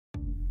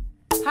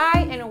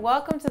Hi, and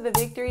welcome to the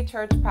Victory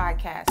Church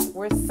podcast.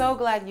 We're so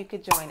glad you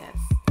could join us.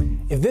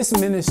 If this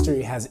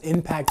ministry has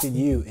impacted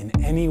you in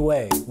any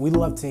way, we'd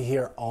love to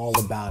hear all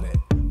about it.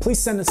 Please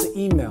send us an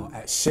email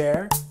at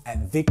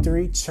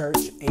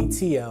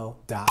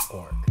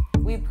share@victorychurchatl.org.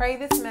 We pray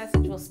this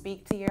message will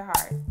speak to your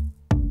heart.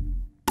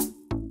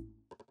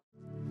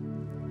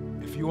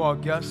 If you are a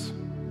guest,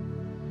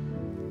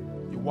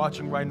 you're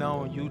watching right now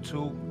on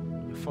YouTube,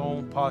 your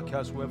phone,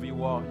 podcast, wherever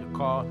you are, your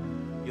car,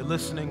 you're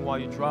listening while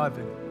you're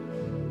driving,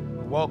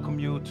 we welcome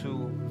you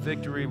to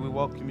Victory. We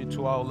welcome you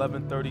to our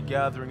 11:30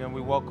 gathering, and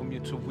we welcome you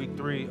to week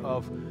 3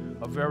 of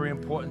a very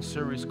important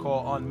series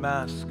called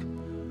Unmask,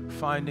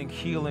 Finding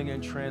Healing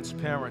and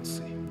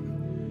Transparency.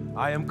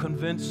 I am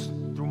convinced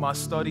through my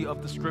study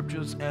of the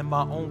scriptures and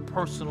my own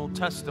personal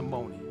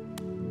testimony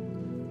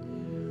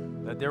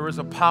that there is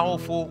a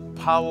powerful,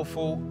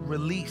 powerful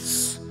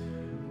release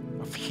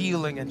of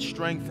healing and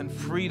strength and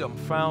freedom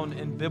found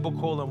in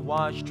biblical and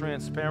wise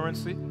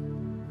transparency.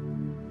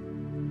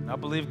 I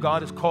believe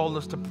God has called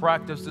us to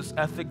practice this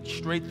ethic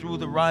straight through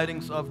the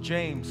writings of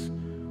James,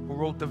 who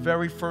wrote the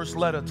very first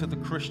letter to the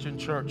Christian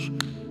church,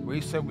 where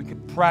he said we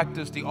could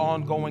practice the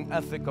ongoing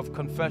ethic of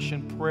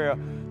confession prayer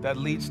that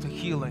leads to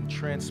healing,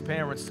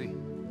 transparency.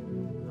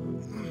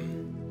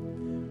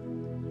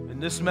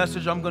 In this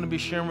message, I'm going to be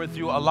sharing with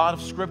you a lot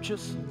of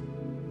scriptures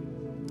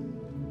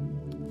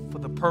for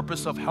the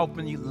purpose of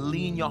helping you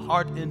lean your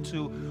heart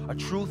into a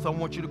truth I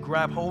want you to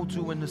grab hold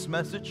to in this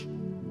message.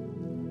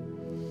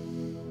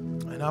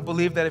 And I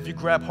believe that if you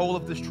grab hold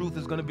of this truth,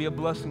 it's going to be a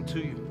blessing to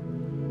you.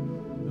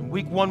 In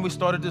week 1, we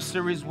started this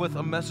series with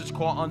a message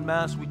called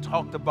Unmasked. We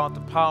talked about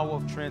the power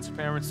of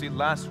transparency.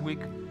 Last week,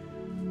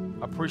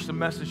 I preached a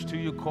message to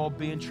you called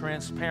Being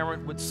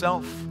Transparent with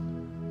Self,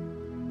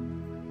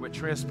 where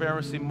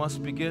transparency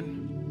must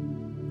begin.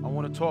 I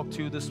want to talk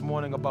to you this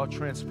morning about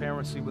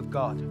transparency with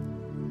God.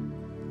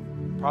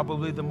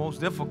 Probably the most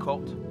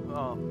difficult,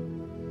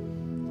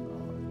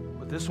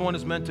 but this one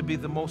is meant to be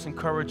the most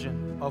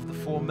encouraging of the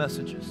 4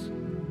 messages.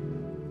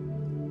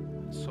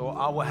 So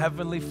our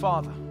Heavenly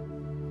Father,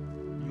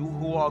 you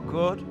who are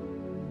good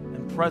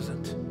and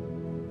present,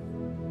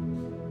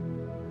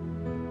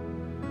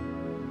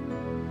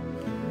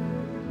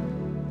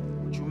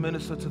 would you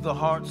minister to the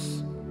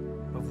hearts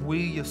of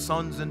we, your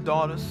sons and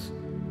daughters,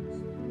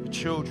 your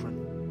children.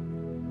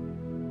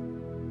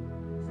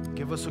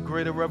 Give us a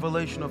greater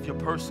revelation of your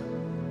person.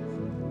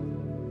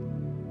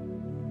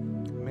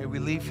 May we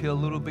leave here a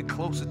little bit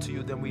closer to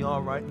you than we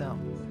are right now.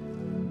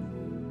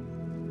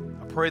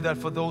 I pray that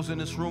for those in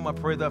this room, I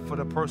pray that for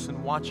the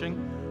person watching,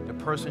 the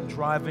person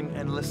driving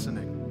and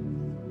listening.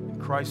 In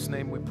Christ's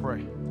name we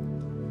pray.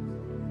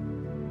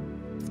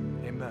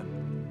 Amen.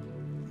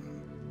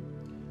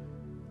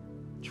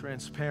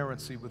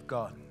 Transparency with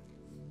God.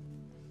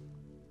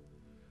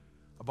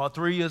 About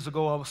 3 years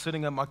ago, I was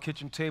sitting at my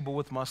kitchen table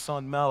with my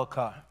son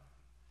Malachi.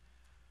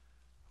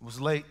 It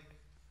was late,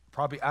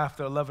 probably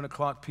after 11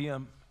 o'clock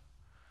p.m.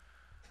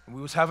 And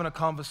we was having a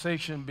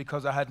conversation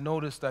because I had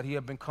noticed that he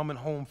had been coming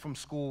home from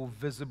school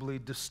visibly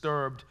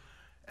disturbed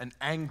and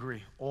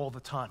angry all the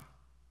time.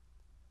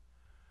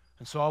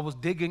 And so I was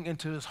digging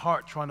into his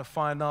heart, trying to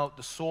find out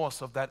the source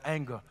of that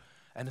anger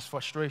and his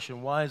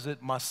frustration. Why is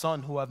it my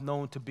son, who I've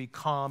known to be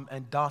calm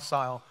and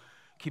docile,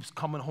 keeps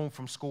coming home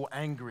from school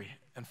angry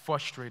and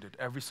frustrated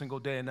every single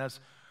day? And as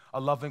a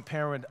loving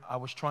parent, I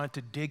was trying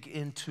to dig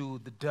into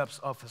the depths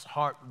of his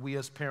heart. We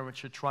as parents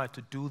should try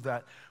to do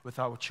that with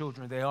our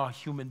children. They are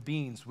human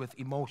beings with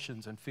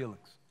emotions and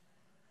feelings.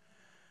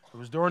 It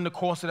was during the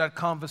course of that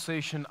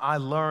conversation I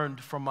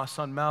learned from my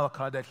son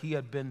Malachi that he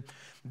had been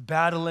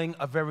battling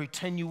a very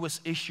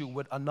tenuous issue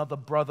with another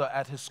brother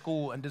at his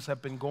school, and this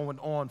had been going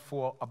on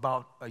for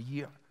about a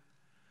year.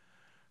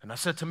 And I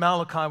said to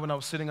Malachi when I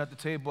was sitting at the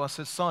table, I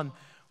said, "Son,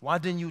 why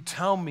didn't you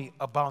tell me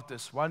about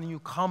this? Why didn't you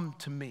come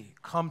to me,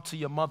 come to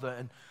your mother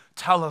and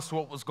tell us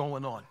what was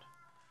going on?"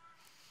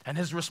 And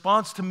his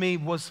response to me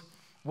was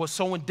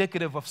so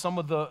indicative of some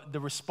of the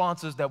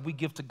responses that we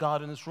give to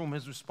God in this room.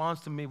 His response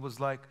to me was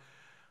like,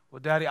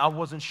 "Well, Daddy, I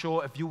wasn't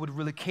sure if you would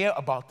really care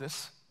about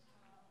this.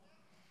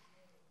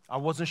 I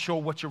wasn't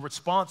sure what your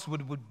response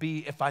would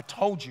be if I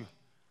told you.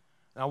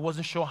 And I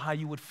wasn't sure how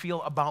you would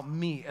feel about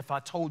me if I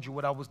told you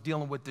what I was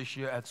dealing with this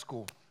year at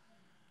school."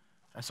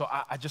 And so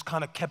I just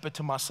kind of kept it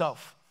to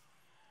myself.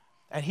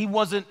 And he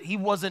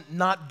wasn't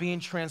not being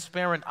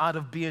transparent out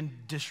of being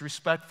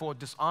disrespectful or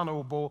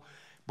dishonorable,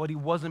 but he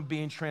wasn't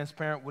being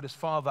transparent with his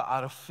father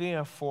out of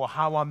fear for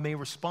how I may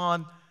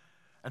respond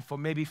and for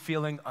maybe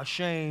feeling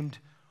ashamed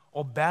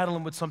or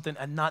battling with something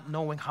and not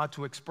knowing how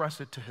to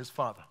express it to his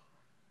father.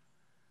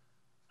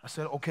 I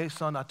said, "Okay,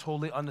 son, I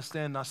totally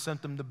understand." And I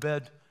sent him to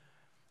bed,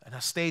 and I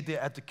stayed there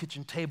at the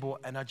kitchen table,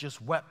 and I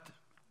just wept.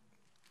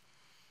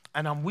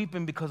 And I'm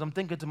weeping because I'm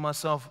thinking to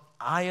myself,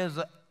 I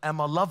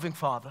am a loving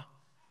father.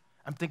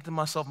 I'm thinking to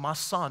myself, my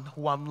son,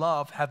 who I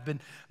love, have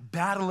been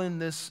battling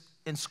this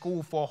in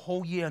school for a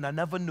whole year, and I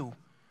never knew.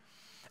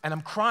 And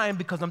I'm crying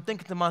because I'm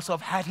thinking to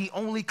myself, had he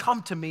only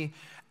come to me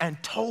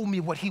and told me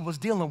what he was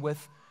dealing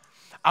with,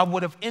 I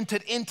would have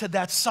entered into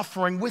that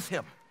suffering with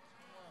him.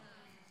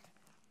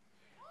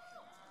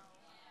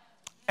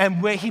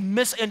 And where he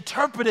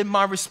misinterpreted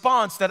my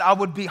response that I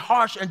would be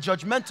harsh and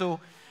judgmental,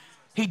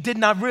 he did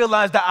not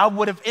realize that I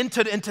would have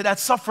entered into that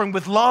suffering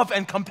with love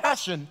and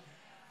compassion,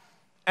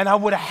 and I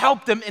would have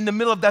helped him in the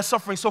middle of that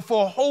suffering. So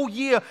for a whole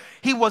year,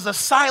 he was a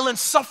silent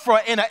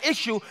sufferer in an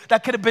issue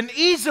that could have been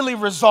easily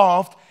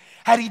resolved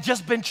had he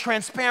just been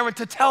transparent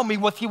to tell me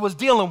what he was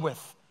dealing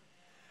with.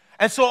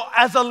 And so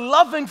as a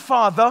loving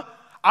father,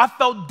 I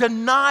felt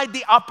denied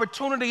the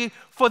opportunity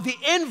for the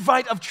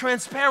invite of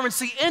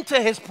transparency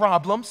into his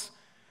problems.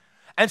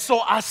 And so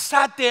I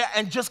sat there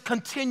and just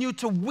continued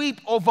to weep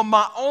over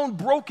my own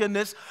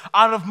brokenness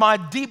out of my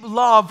deep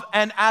love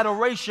and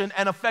adoration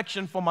and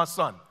affection for my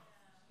son.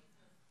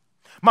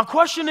 My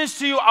question is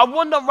to you, I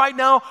wonder right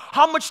now,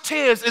 how much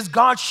tears is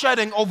God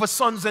shedding over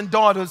sons and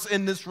daughters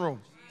in this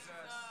room?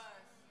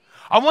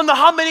 I wonder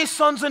how many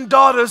sons and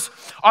daughters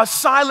are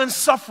silent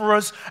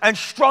sufferers and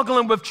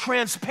struggling with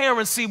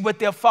transparency with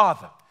their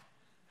father.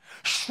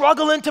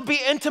 Struggling to be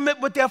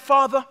intimate with their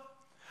father.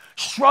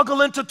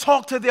 Struggling to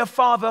talk to their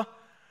father.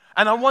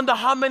 And I wonder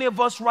how many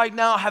of us right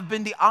now have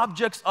been the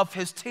objects of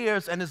his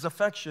tears and his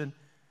affection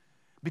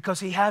because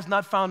he has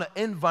not found an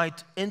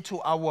invite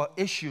into our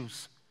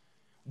issues.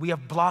 We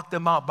have blocked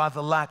them out by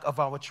the lack of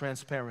our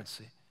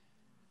transparency.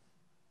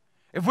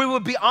 If we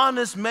would be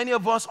honest, many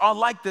of us are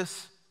like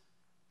this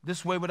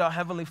way with our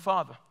Heavenly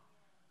Father.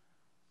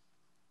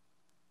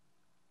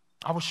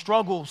 Our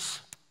struggles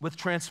with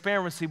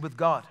transparency with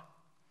God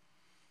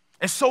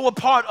is so a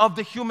part of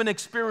the human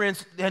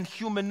experience and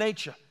human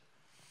nature.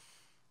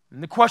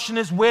 And the question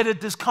is, where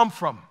did this come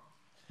from?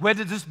 Where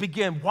did this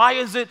begin? Why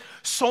is it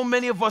so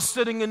many of us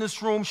sitting in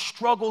this room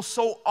struggle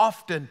so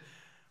often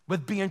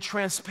with being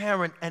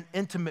transparent and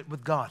intimate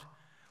with God?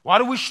 Why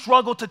do we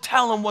struggle to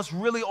tell him what's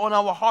really on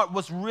our heart,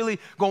 what's really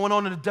going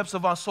on in the depths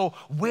of our soul?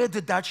 Where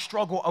did that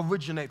struggle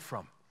originate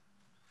from?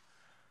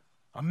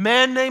 A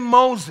man named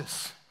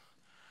Moses,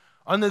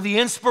 under the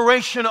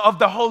inspiration of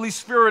the Holy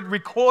Spirit,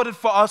 recorded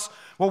for us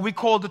what we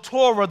call the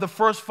Torah, the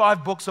first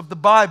 5 books of the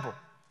Bible.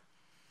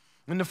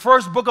 In the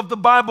first book of the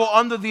Bible,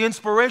 under the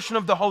inspiration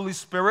of the Holy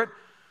Spirit,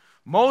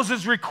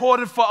 Moses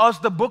recorded for us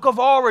the book of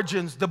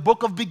origins, the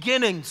book of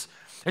beginnings.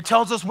 It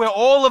tells us where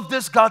all of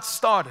this got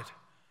started.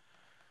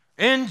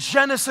 In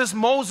Genesis,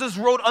 Moses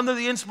wrote under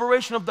the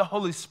inspiration of the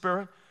Holy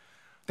Spirit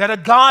that a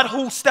God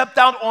who stepped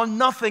out on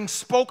nothing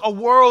spoke a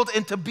world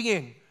into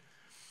being.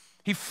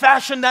 He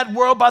fashioned that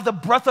world by the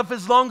breath of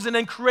his lungs and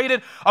then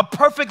created a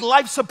perfect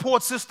life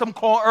support system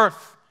called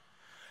Earth.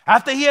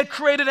 After he had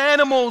created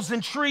animals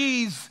and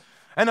trees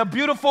and a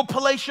beautiful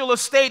palatial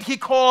estate he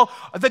called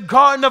the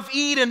Garden of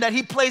Eden that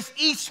he placed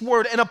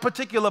eastward in a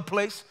particular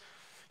place,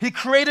 he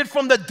created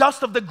from the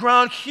dust of the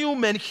ground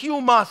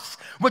humus,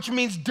 which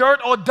means dirt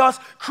or dust,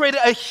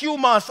 created a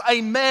humus,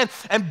 a man,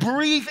 and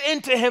breathed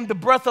into him the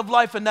breath of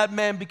life, and that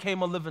man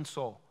became a living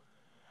soul.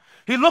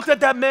 He looked at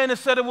that man and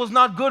said it was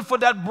not good for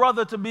that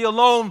brother to be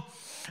alone.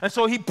 And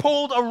so he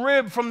pulled a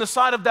rib from the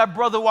side of that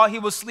brother while he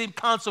was asleep.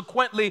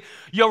 Consequently,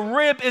 your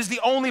rib is the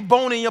only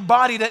bone in your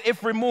body that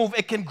if removed,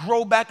 it can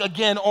grow back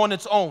again on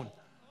its own.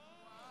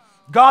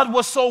 God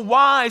was so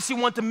wise, he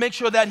wanted to make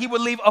sure that he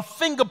would leave a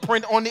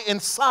fingerprint on the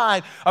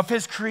inside of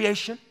his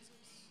creation.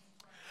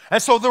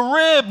 And so the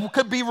rib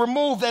could be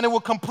removed and it will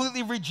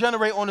completely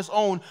regenerate on its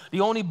own. The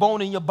only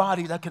bone in your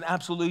body that can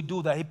absolutely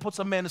do that. He puts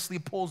a man to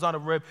sleep, pulls out a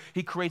rib.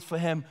 He creates for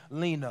him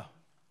Lena.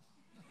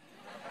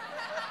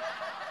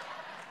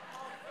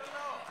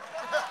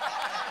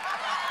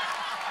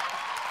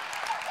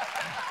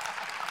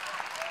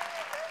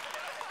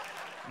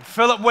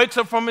 Philip wakes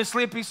up from his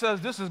sleep. He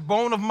says, this is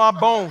bone of my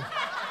bone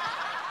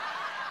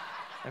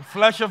and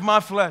flesh of my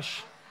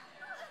flesh.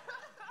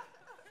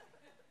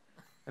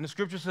 And the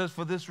scripture says,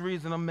 for this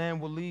reason, a man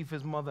will leave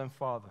his mother and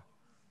father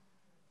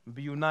and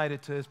be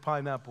united to his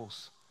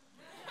pineapples.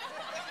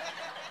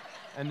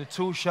 And the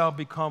two shall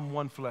become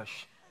one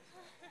flesh.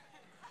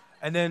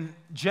 And then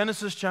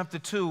Genesis chapter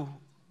 2,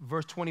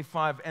 verse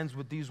 25 ends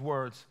with these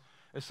words.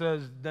 It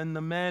says, then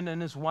the man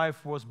and his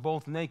wife was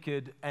both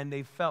naked and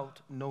they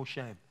felt no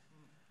shame.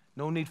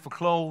 No need for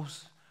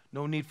clothes,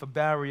 no need for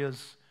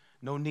barriers,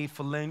 no need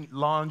for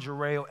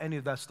lingerie or any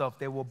of that stuff.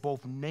 They were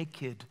both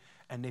naked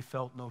and they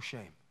felt no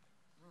shame.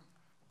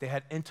 They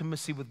had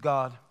intimacy with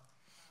God,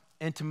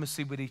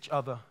 intimacy with each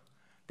other.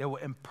 They were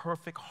in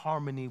perfect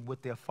harmony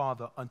with their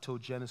father until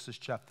Genesis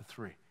chapter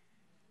 3.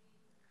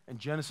 In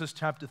Genesis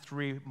chapter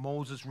 3,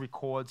 Moses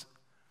records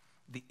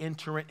the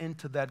entering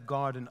into that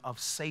garden of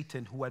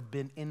Satan, who had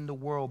been in the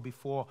world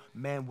before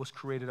man was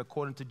created.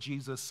 According to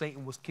Jesus,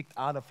 Satan was kicked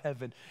out of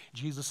heaven.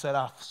 Jesus said,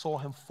 I saw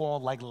him fall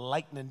like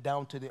lightning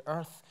down to the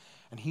earth.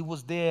 And he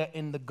was there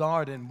in the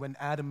garden when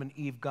Adam and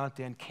Eve got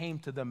there and came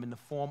to them in the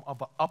form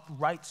of an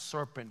upright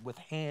serpent with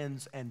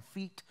hands and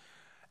feet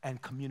and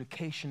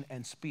communication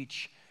and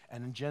speech.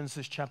 And in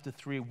Genesis chapter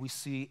 3, we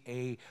see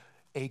a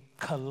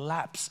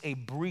collapse, a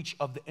breach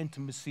of the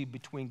intimacy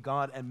between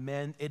God and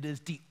man. It is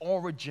the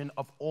origin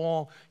of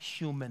all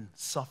human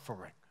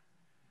suffering.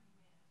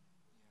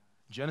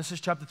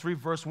 Genesis chapter 3,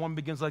 verse 1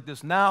 begins like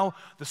this. Now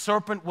the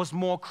serpent was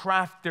more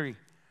crafty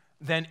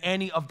than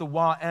any of the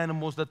wild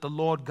animals that the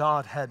Lord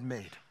God had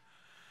made.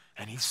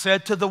 And he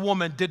said to the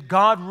woman, did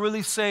God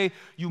really say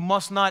you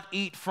must not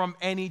eat from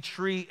any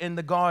tree in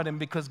the garden?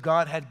 Because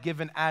God had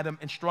given Adam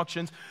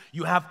instructions.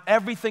 You have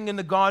everything in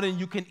the garden.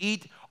 You can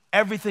eat.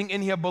 Everything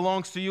in here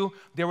belongs to you.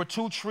 There were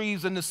 2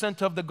 trees in the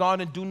center of the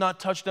garden. Do not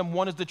touch them.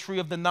 One is the tree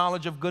of the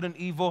knowledge of good and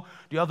evil.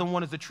 The other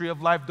one is the tree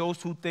of life. Those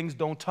 2 things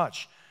don't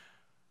touch.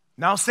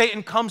 Now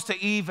Satan comes to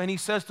Eve and he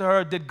says to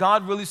her, did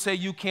God really say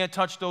you can't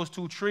touch those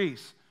 2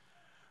 trees?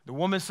 The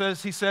woman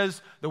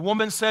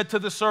said to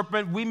the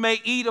serpent, we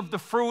may eat of the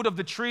fruit of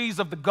the trees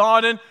of the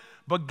garden,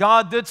 but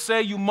God did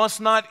say you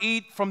must not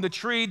eat from the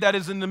tree that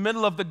is in the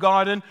middle of the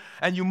garden,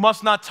 and you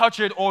must not touch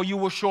it or you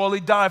will surely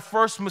die.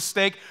 First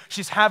mistake,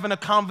 she's having a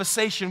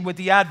conversation with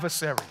the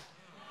adversary.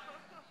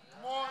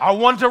 I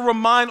want to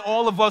remind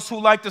all of us who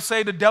like to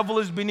say the devil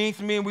is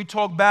beneath me and we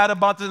talk bad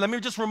about this. Let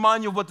me just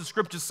remind you of what the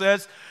scripture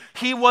says.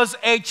 He was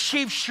a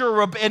chief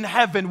cherub in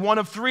heaven, one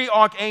of 3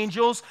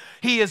 archangels.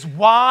 He is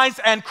wise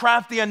and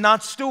crafty and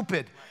not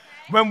stupid.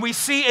 When we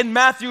see in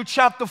Matthew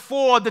chapter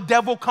 4, the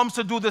devil comes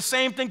to do the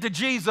same thing to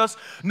Jesus.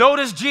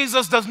 Notice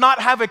Jesus does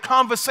not have a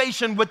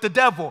conversation with the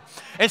devil.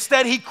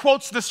 Instead, he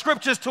quotes the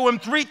scriptures to him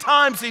 3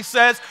 times. He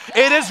says,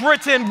 it is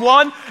written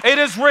 1, it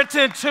is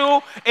written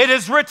 2, it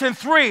is written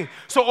 3.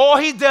 So all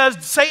he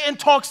does, Satan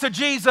talks to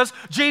Jesus,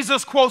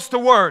 Jesus quotes the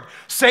word.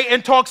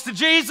 Satan talks to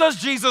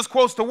Jesus, Jesus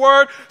quotes the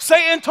word.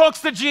 Satan talks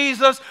to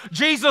Jesus,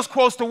 Jesus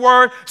quotes the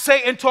word.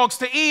 Satan talks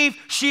to Eve,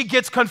 she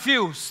gets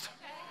confused.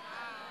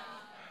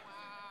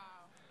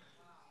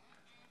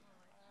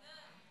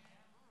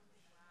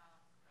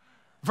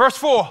 Verse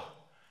 4,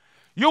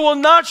 you will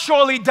not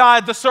surely die,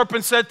 the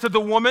serpent said to the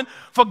woman,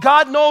 for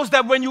God knows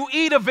that when you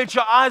eat of it,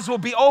 your eyes will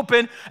be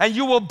open, and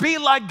you will be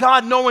like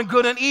God, knowing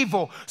good and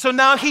evil. So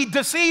now he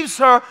deceives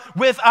her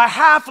with a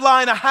half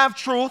lie and a half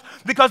truth,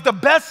 because the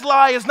best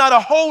lie is not a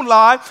whole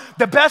lie.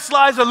 The best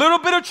lie is a little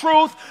bit of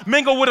truth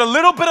mingled with a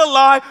little bit of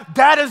lie.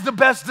 That is the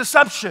best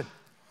deception.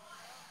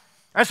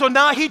 And so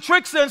now he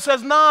tricks her and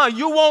says, nah,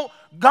 you won't.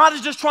 God is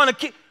just trying to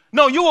keep.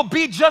 No, you will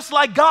be just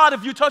like God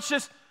if you touch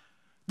this.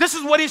 This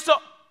is what he's so.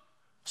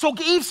 So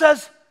Eve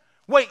says,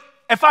 wait,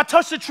 if I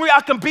touch the tree,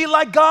 I can be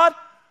like God?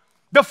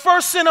 The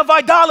first sin of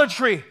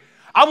idolatry.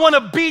 I want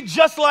to be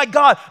just like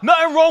God.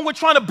 Nothing wrong with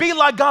trying to be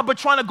like God, but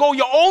trying to go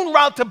your own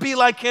route to be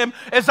like him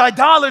is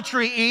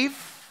idolatry,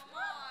 Eve.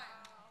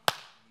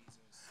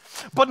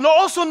 But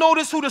also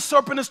notice who the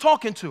serpent is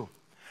talking to.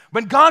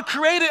 When God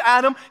created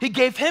Adam, he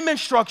gave him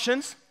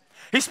instructions.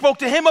 He spoke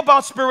to him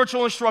about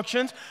spiritual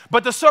instructions,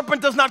 but the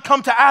serpent does not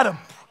come to Adam.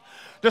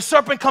 The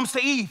serpent comes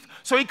to Eve.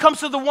 So he comes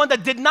to the one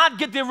that did not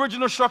get the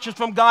original instructions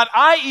from God,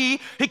 i.e.,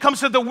 he comes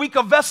to the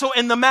weaker vessel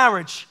in the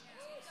marriage.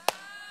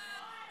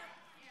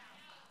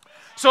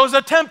 So his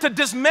attempt to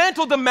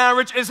dismantle the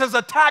marriage is his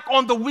attack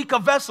on the weaker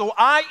vessel,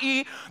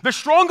 i.e., the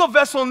stronger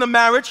vessel in the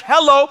marriage.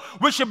 Hello,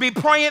 we should be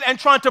praying and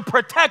trying to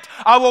protect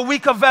our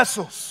weaker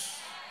vessels.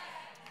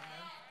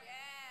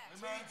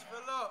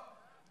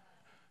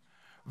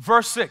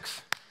 Verse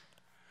 6.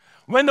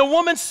 When the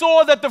woman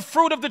saw that the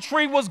fruit of the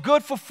tree was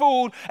good for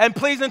food and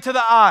pleasing to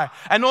the eye,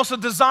 and also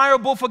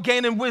desirable for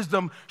gaining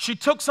wisdom, she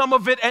took some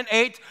of it and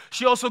ate.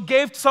 She also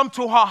gave some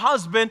to her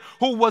husband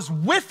who was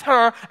with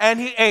her, and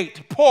he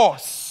ate.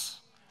 Pause.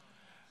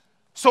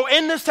 So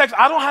in this text,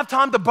 I don't have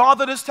time to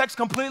bother this text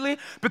completely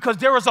because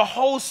there is a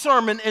whole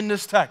sermon in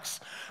this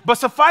text. But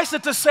suffice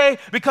it to say,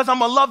 because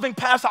I'm a loving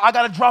pastor, I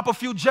got to drop a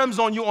few gems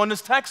on you on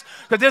this text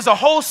because there's a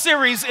whole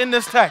series in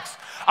this text.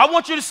 I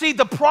want you to see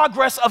the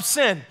progress of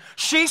sin.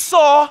 She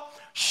saw,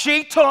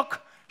 she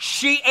took,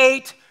 she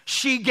ate,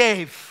 she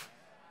gave.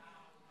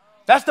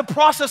 That's the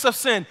process of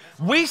sin.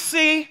 We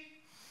see,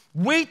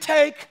 we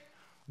take,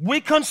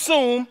 we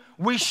consume,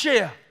 we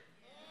share.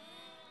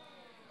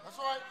 That's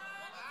right.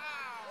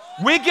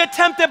 We get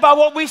tempted by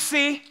what we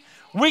see.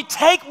 We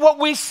take what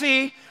we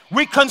see.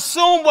 We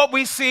consume what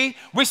we see.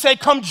 We say,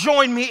 come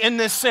join me in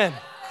this sin.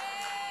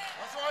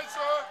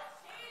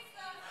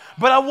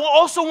 But I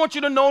also want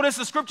you to notice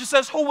the scripture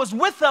says who was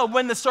with her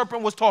when the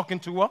serpent was talking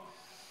to her.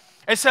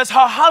 It says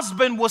her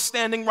husband was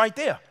standing right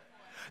there.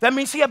 That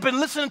means he had been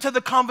listening to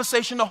the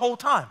conversation the whole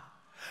time.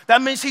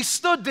 That means he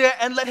stood there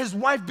and let his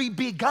wife be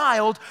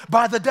beguiled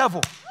by the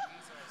devil.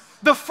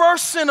 The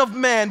first sin of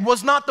man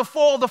was not the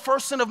fall. The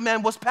first sin of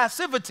man was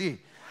passivity,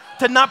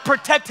 to not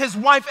protect his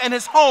wife and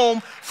his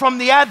home from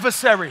the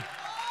adversary.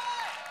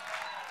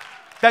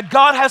 That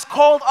God has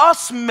called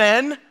us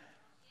men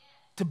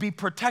to be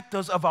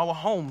protectors of our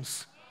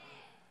homes.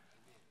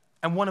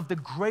 And one of the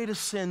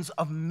greatest sins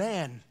of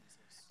man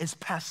is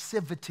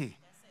passivity.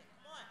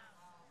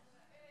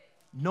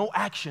 No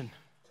action.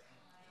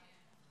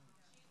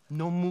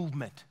 No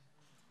movement.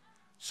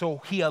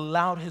 So he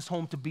allowed his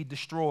home to be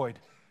destroyed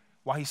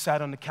while he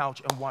sat on the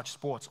couch and watched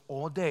sports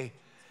all day.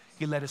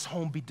 He let his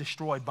home be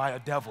destroyed by a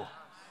devil.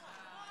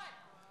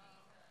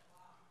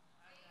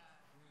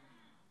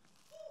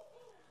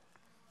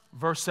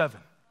 Verse 7.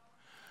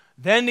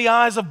 Then the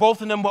eyes of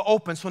both of them were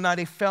open, so now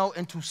they fell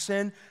into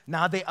sin.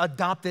 Now they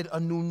adopted a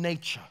new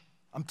nature.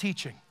 I'm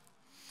teaching.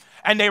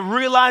 and they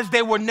realized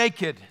they were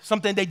naked,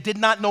 something they did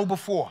not know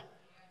before.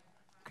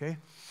 Okay?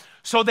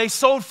 So they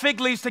sewed fig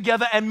leaves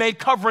together and made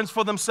coverings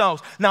for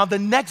themselves. Now the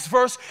next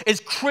verse is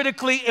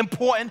critically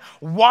important.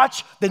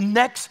 Watch the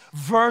next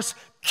verse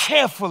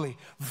carefully.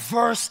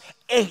 Verse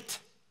 8.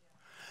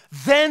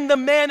 Then the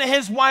man and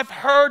his wife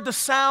heard the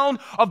sound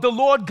of the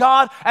Lord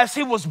God as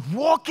he was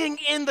walking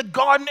in the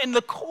garden in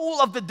the cool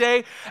of the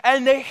day,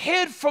 and they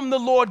hid from the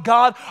Lord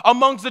God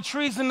amongst the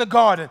trees in the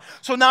garden.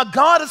 So now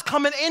God is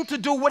coming in to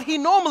do what he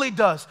normally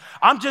does.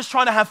 I'm just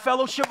trying to have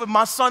fellowship with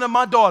my son and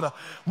my daughter.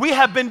 We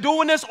have been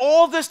doing this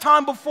all this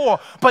time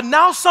before, but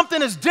now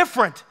something is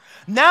different.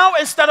 Now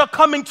instead of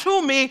coming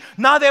to me,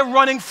 now they're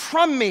running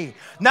from me.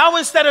 Now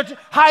instead of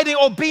hiding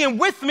or being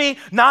with me,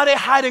 now they're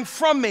hiding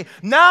from me.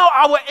 Now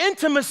our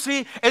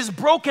intimacy is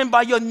broken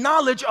by your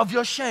knowledge of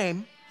your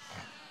shame.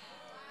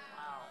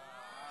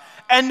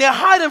 And they're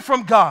hiding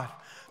from God.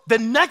 The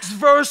next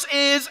verse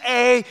is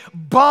a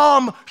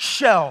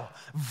bombshell.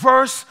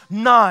 Verse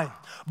 9.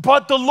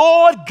 But the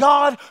Lord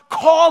God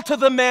called to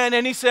the man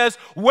and he says,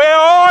 where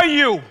are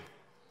you?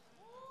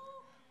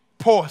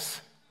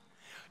 Pause.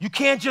 You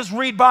can't just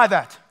read by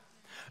that.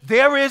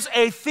 There is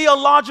a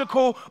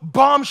theological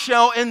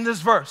bombshell in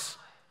this verse.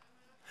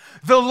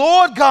 The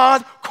Lord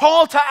God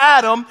called to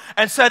Adam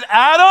and said,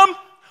 Adam,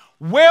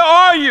 where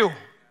are you?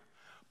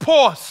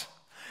 Pause.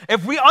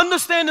 If we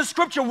understand the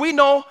scripture, we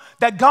know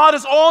that God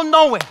is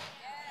all-knowing,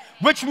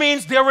 which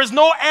means there is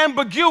no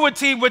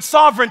ambiguity with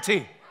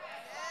sovereignty.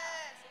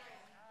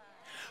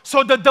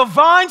 So the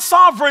divine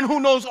sovereign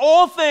who knows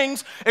all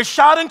things is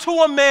shouting to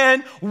a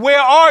man, where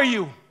are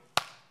you?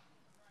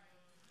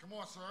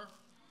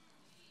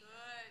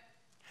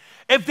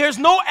 If there's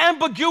no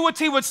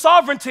ambiguity with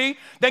sovereignty,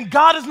 then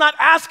God is not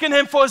asking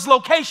him for his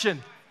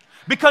location,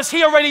 because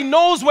he already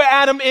knows where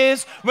Adam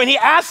is when he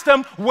asked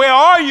him, where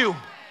are you?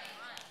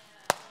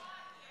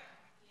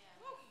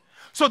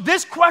 So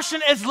this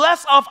question is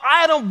less of,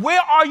 Adam, where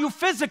are you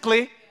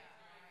physically?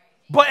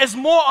 But it's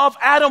more of,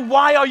 Adam,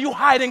 why are you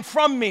hiding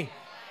from me?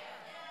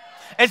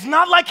 It's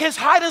not like his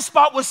hiding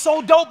spot was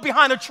so dope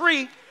behind a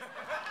tree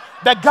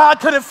that God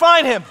couldn't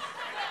find him.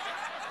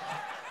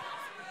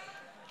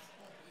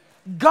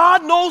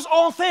 God knows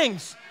all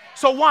things.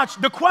 So watch,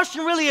 the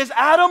question really is,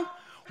 Adam,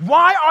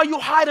 why are you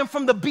hiding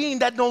from the being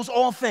that knows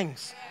all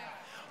things?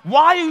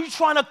 Why are you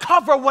trying to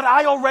cover what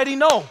I already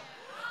know?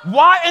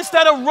 Why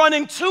instead of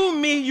running to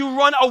me, you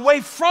run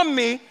away from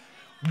me?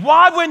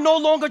 Why we're no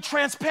longer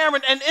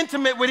transparent and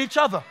intimate with each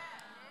other?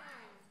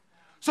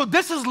 So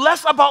this is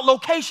less about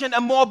location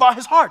and more about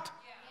his heart.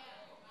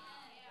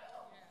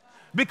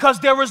 Because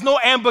there is no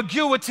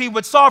ambiguity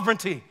with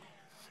sovereignty.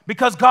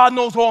 Because God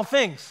knows all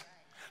things.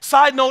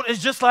 Side note is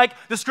just like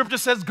the scripture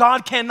says,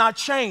 God cannot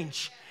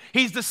change.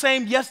 He's the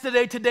same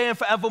yesterday, today, and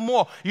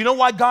forevermore. You know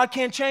why God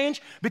can't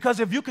change? Because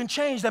if you can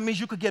change, that means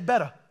you could get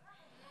better.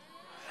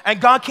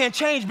 And God can't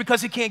change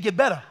because he can't get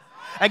better.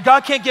 And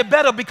God can't get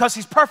better because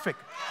he's perfect.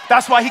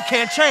 That's why he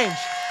can't change.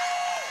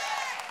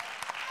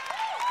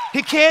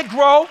 He can't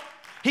grow.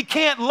 He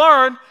can't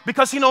learn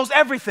because he knows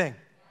everything.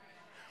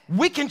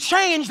 We can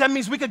change, that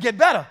means we could get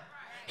better.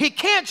 He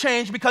can't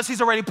change because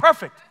he's already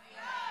perfect.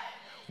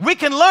 We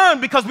can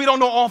learn because we don't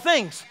know all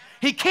things.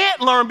 He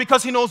can't learn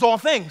because he knows all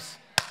things.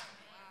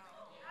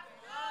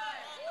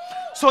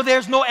 So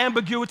there's no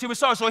ambiguity with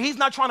sorrow. So he's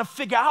not trying to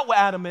figure out where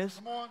Adam is.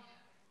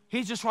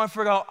 He's just trying to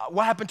figure out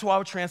what happened to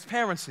our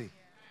transparency.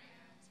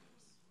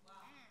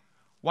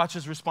 Watch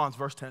his response,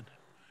 verse 10.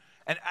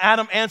 And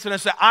Adam answered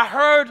and said, I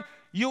heard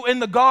you in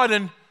the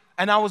garden,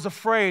 and I was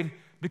afraid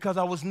because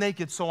I was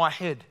naked, so I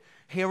hid.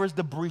 Here is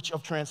the breach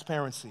of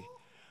transparency.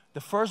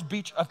 The first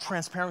breach of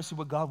transparency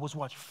with God was,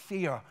 watch,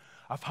 fear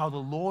of how the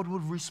Lord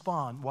would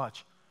respond,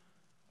 watch,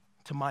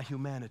 to my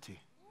humanity.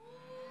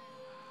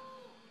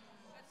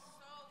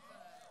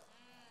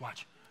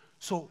 Watch.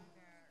 So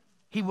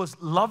he was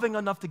loving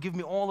enough to give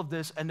me all of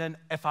this, and then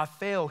if I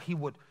fail, he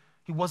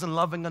wasn't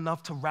loving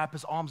enough to wrap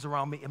his arms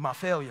around me in my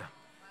failure.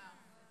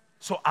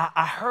 So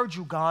I heard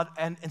you, God,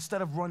 and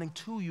instead of running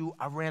to you,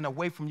 I ran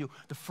away from you.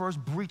 The first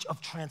breach of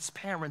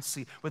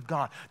transparency with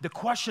God. The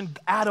question,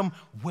 Adam,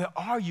 where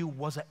are you,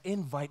 was an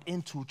invite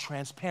into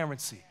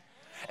transparency.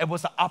 It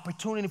was an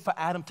opportunity for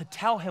Adam to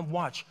tell him,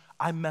 watch,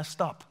 I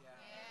messed up.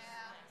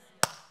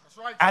 That's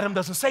right. Adam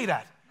doesn't say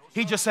that.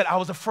 He just said, I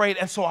was afraid,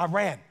 and so I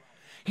ran.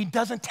 He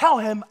doesn't tell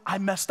him, I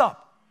messed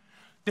up.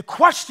 The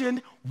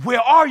question, where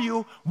are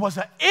you, was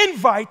an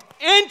invite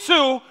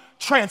into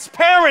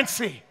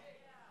transparency.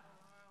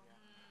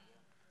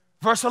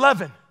 Verse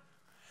 11,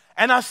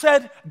 and I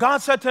said, God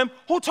said to him,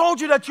 who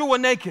told you that you were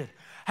naked?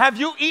 Have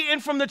you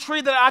eaten from the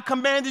tree that I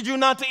commanded you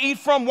not to eat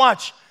from?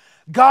 Watch,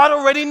 God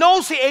already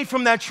knows he ate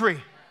from that tree.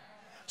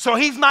 So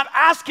he's not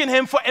asking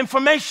him for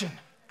information.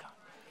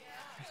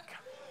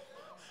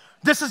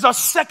 This is a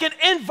second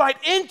invite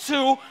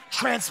into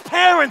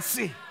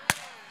transparency.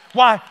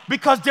 Why?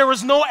 Because there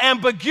is no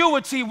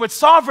ambiguity with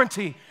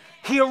sovereignty.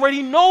 He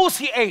already knows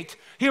he ate.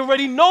 He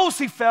already knows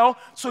he fell,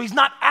 so he's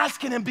not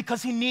asking him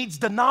because he needs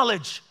the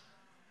knowledge.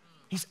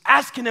 He's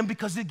asking him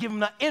because he's giving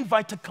him an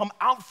invite to come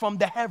out from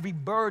the heavy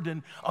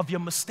burden of your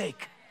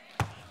mistake.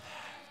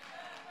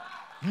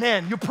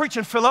 Man, you're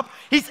preaching, Philip.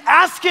 He's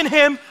asking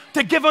him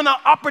to give him an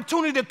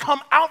opportunity to come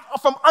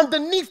out from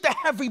underneath the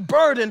heavy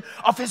burden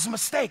of his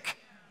mistake.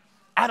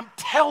 Adam,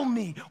 tell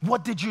me,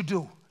 what did you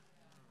do?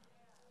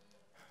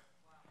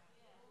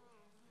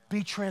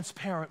 Be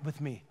transparent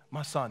with me,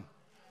 my son.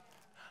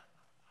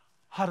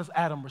 How does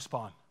Adam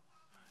respond?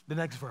 The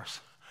next verse.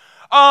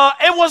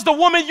 It was the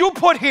woman you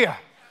put here.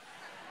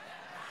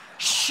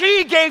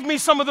 She gave me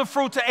some of the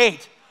fruit to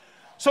eat.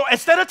 So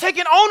instead of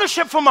taking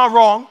ownership for my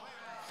wrong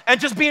and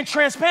just being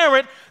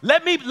transparent,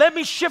 let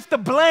me shift the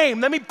blame.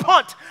 Let me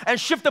punt and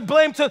shift the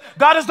blame to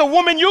God is the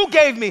woman you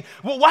gave me.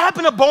 Well, what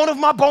happened to bone of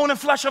my bone and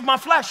flesh of my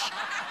flesh?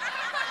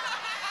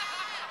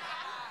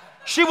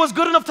 She was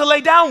good enough to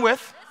lay down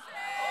with.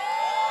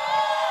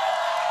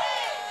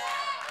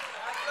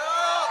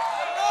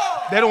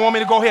 They don't want me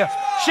to go here.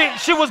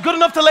 She was good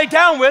enough to lay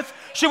down with.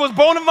 She was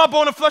bone of my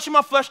bone and flesh of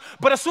my flesh.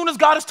 But as soon as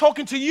God is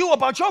talking to you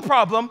about your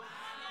problem,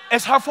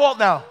 it's her fault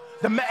now.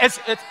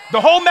 The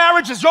whole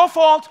marriage is your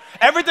fault.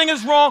 Everything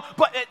is wrong.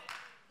 But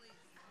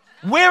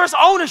where is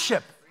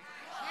ownership?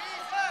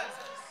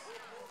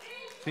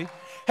 See?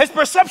 His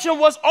perception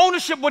was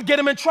ownership would get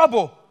him in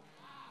trouble.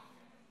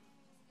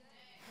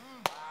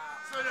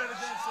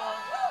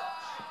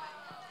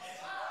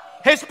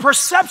 His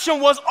perception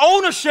was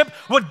ownership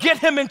would get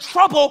him in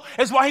trouble,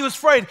 is why he was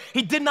afraid.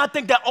 He did not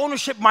think that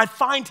ownership might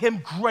find him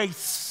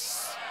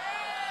grace.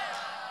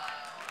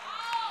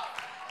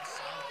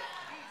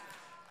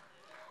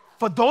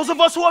 For those of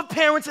us who have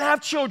parents and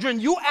have children,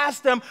 you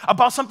ask them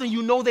about something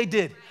you know they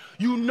did.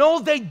 You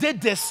know they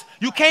did this.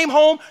 You came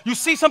home, you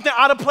see something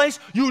out of place,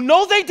 you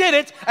know they did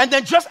it, and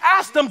then just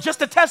ask them just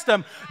to test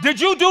them.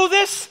 Did you do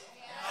this?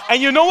 And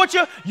you know what?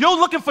 You're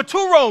looking for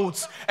two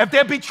roads. If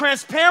they be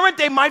transparent,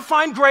 they might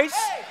find grace.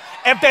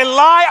 If they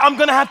lie, I'm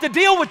going to have to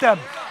deal with them.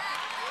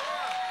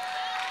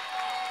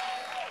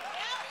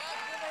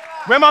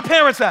 Where my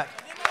parents at?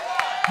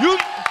 You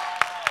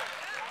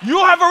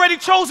have already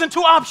chosen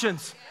two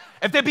options.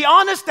 If they be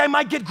honest, they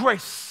might get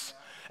grace.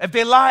 If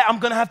they lie, I'm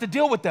going to have to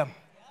deal with them.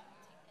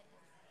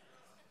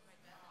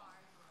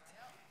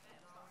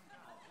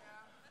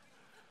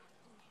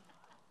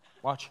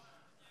 Watch.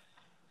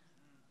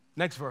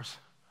 Next verse.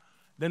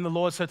 Then the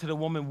Lord said to the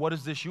woman, what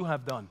is this you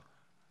have done?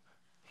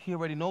 He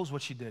already knows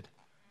what she did.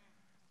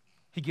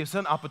 He gives her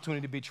an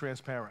opportunity to be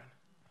transparent.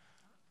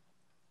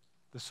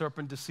 The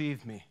serpent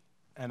deceived me,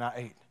 and I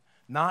ate.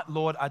 Not,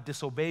 Lord, I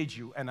disobeyed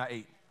you, and I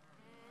ate.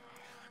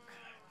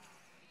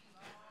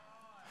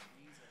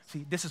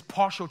 See, this is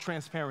partial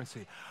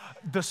transparency.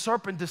 The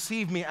serpent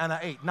deceived me, and I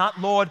ate. Not,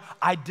 Lord,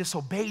 I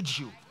disobeyed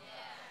you,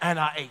 and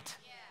I ate.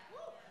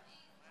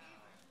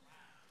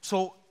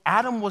 So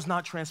Adam was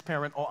not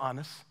transparent or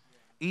honest.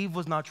 Eve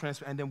was not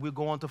transparent, and then we'll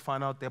go on to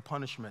find out their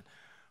punishment.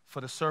 For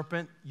the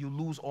serpent, you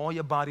lose all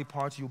your body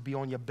parts, you'll be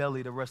on your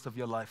belly the rest of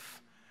your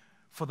life.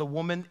 For the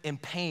woman, in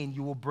pain,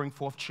 you will bring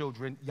forth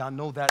children. Y'all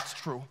know that's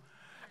true.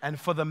 And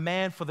for the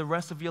man, for the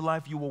rest of your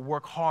life, you will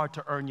work hard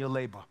to earn your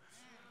labor.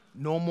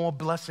 No more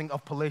blessing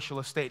of palatial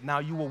estate. Now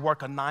you will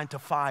work a 9 to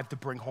 5 to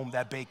bring home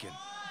that bacon.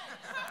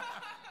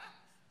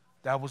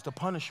 That was the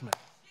punishment.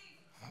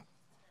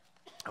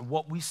 And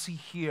what we see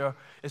here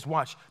is,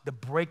 watch, the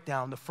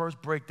breakdown, the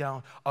first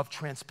breakdown of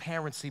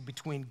transparency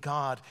between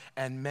God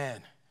and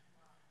man.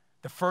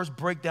 The first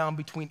breakdown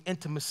between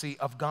intimacy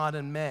of God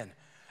and man.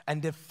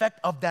 And the effect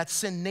of that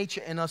sin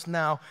nature in us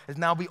now is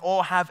now we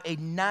all have a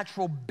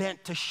natural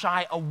bent to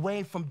shy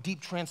away from deep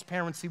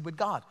transparency with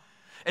God.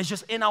 It's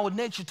just in our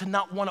nature to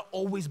not want to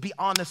always be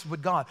honest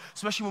with God,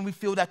 especially when we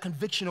feel that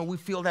conviction or we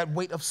feel that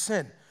weight of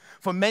sin.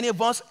 For many of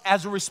us,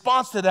 as a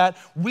response to that,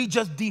 we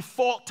just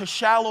default to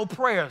shallow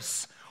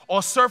prayers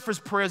or surface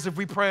prayers if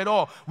we pray at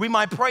all. We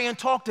might pray and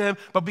talk to him,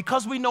 but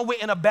because we know we're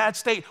in a bad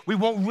state, we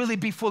won't really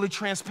be fully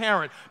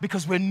transparent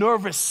because we're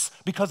nervous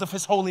because of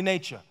his holy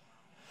nature.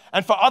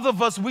 And for other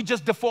of us, we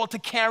just default to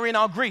carrying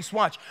our griefs.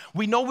 Watch,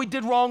 we know we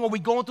did wrong or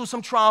we're going through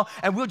some trial,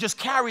 and we'll just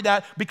carry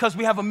that because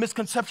we have a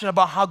misconception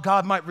about how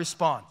God might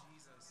respond.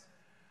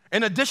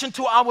 In addition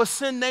to our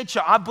sin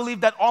nature, I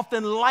believe that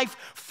often life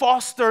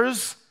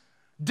fosters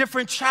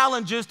different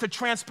challenges to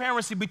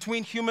transparency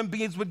between human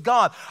beings with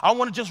God. I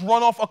want to just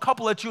run off a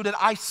couple at you that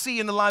I see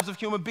in the lives of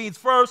human beings.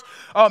 First,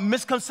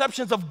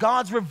 misconceptions of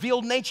God's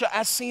revealed nature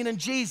as seen in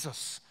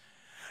Jesus.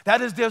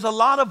 That is, there's a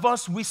lot of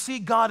us, we see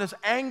God as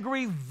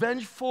angry,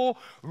 vengeful,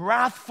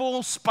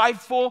 wrathful,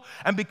 spiteful,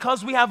 and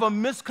because we have a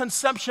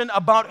misconception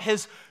about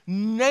his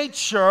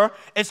nature,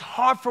 it's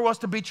hard for us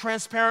to be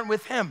transparent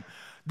with him.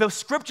 The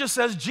scripture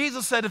says,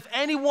 Jesus said, if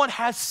anyone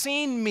has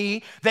seen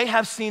me, they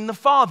have seen the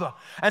Father.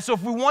 And so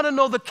if we want to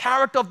know the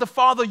character of the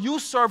Father you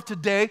serve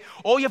today,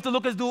 all you have to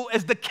look at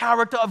is the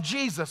character of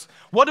Jesus.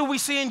 What do we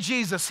see in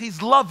Jesus?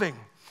 He's loving,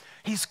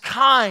 he's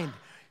kind,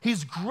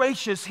 he's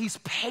gracious, he's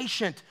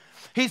patient,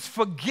 he's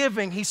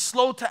forgiving, he's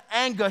slow to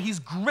anger, he's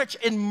rich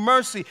in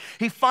mercy.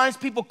 He finds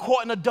people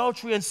caught in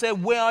adultery and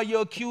said, where are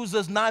your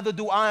accusers? Neither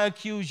do I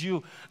accuse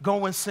you.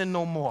 Go and sin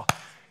no more.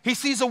 He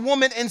sees a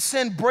woman in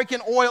sin breaking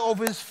oil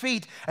over his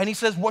feet, and he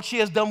says what she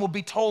has done will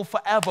be told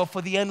forever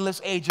for the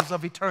endless ages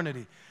of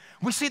eternity.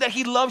 We see that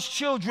he loves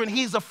children.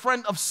 He's a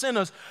friend of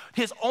sinners.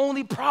 His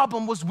only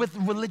problem was with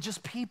religious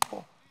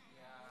people.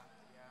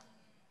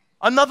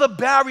 Another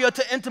barrier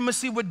to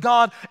intimacy with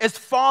God is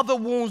father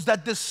wounds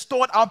that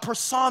distort our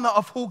persona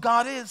of who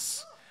God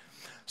is.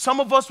 Some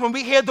of us, when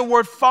we hear the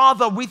word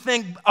father, we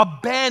think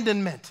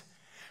abandonment.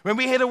 When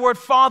we hear the word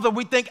father,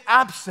 we think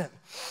absent.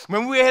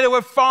 When we hear the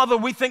word father,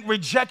 we think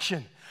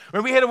rejection.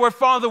 When we hear the word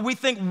father, we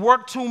think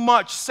work too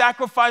much,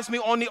 sacrifice me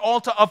on the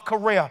altar of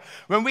career.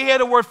 When we hear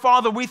the word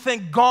father, we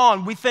think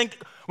gone.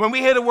 When we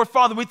hear the word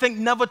father, we think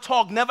never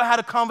talked, never had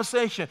a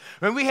conversation.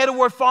 When we hear the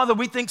word father,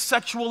 we think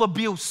sexual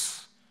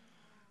abuse.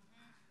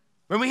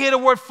 When we hear the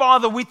word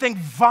father, we think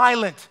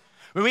violent.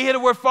 When we hear the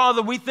word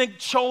father, we think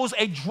chose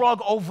a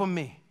drug over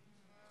me.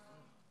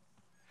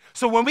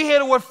 So when we hear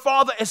the word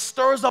father, it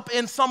stirs up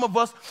in some of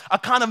us a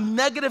kind of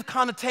negative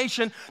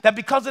connotation that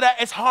because of that,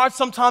 it's hard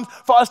sometimes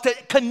for us to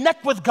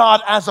connect with God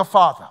as a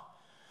father.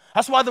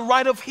 That's why the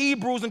writer of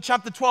Hebrews in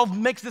chapter 12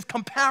 makes this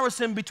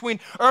comparison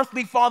between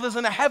earthly fathers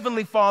and a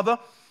heavenly father,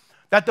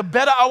 that the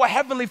better our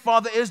heavenly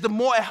father is, the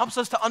more it helps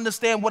us to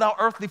understand what our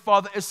earthly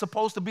father is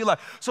supposed to be like.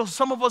 So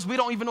some of us, we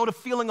don't even know the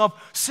feeling of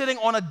sitting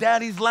on a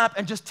daddy's lap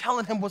and just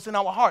telling him what's in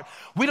our heart.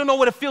 We don't know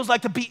what it feels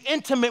like to be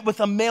intimate with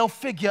a male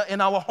figure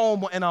in our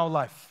home or in our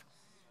life.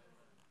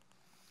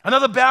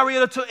 Another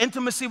barrier to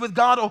intimacy with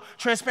God or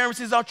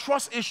transparency is our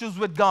trust issues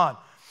with God,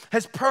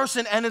 his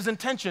person and his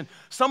intention.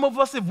 Some of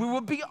us, if we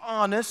would be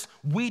honest,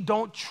 we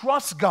don't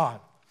trust God.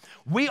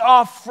 We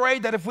are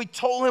afraid that if we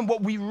told him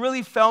what we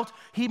really felt,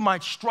 he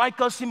might strike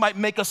us, he might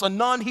make us a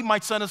nun, he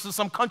might send us to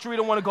some country we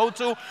don't want to go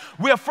to.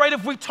 We're afraid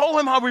if we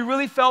told him how we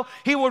really felt,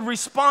 he would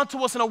respond to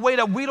us in a way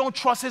that we don't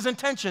trust his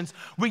intentions.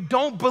 We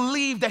don't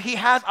believe that he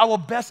has our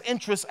best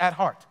interests at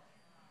heart.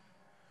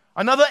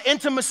 Another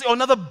intimacy or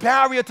another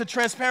barrier to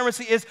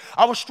transparency is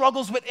our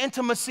struggles with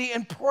intimacy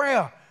in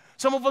prayer.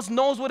 Some of us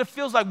knows what it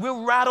feels like.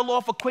 We'll rattle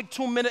off a quick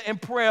 2-minute in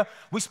prayer.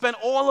 We spend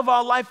all of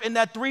our life in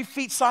that 3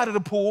 feet side of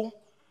the pool,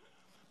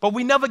 but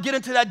we never get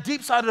into that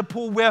deep side of the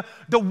pool where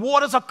the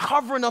waters are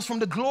covering us from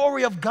the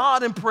glory of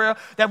God in prayer,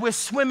 that we're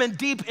swimming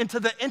deep into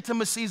the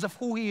intimacies of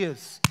who he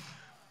is.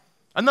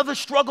 Another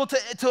struggle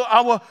to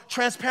our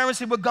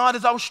transparency with God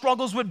is our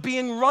struggles with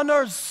being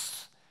runners.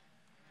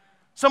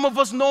 Some of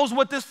us knows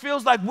what this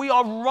feels like. We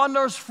are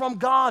runners from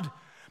God.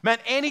 Man,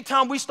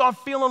 anytime we start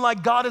feeling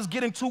like God is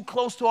getting too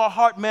close to our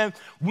heart, man,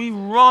 we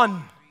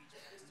run.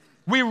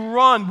 We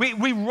run.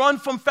 We run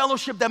from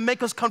fellowship that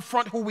make us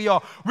confront who we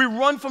are. We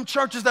run from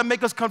churches that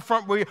make us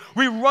confront who we are.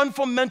 We run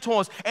from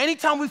mentors.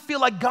 Anytime we feel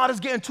like God is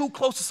getting too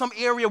close to some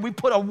area, we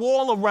put a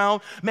wall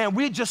around, man,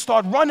 we just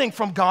start running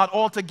from God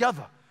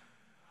altogether.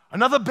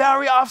 Another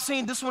barrier I've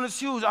seen, this one is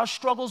huge, our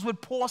struggles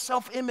with poor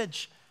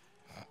self-image.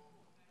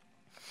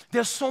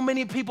 There's so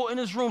many people in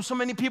this room, so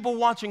many people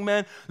watching,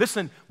 man.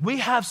 Listen, we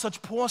have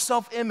such poor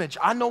self-image.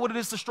 I know what it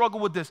is to struggle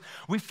with this.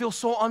 We feel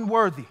so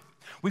unworthy.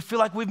 We feel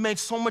like we've made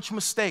so much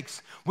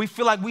mistakes. We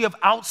feel like we have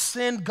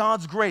outsinned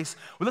God's grace.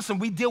 Well, listen,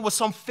 we deal with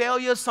some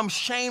failures, some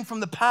shame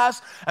from the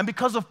past, and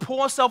because of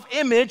poor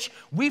self-image,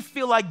 we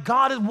feel like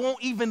God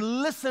won't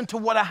even listen to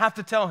what I have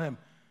to tell him.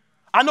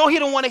 I know he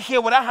don't want to hear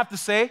what I have to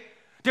say.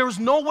 There is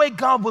no way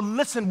God will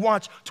listen,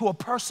 watch, to a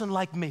person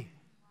like me.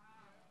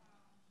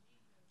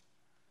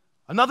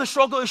 Another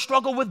struggle is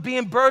struggle with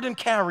being burden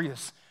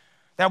carriers.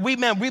 That we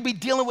be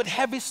dealing with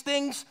heavy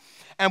things,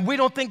 and we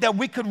don't think that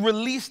we could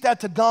release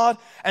that to God.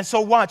 And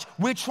so watch,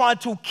 we try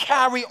to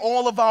carry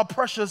all of our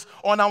pressures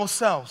on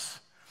ourselves.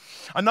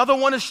 Another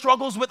one is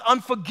struggles with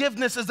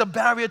unforgiveness is a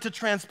barrier to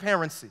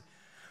transparency.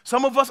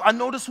 Some of us, I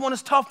know this one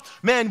is tough.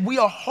 Man, we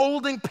are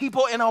holding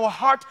people in our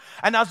heart,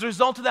 and as a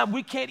result of that,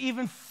 we can't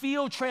even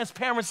feel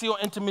transparency or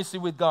intimacy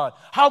with God.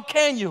 How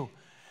can you?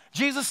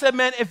 Jesus said,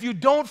 man, if you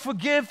don't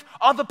forgive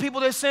other people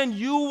their sin,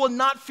 you will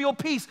not feel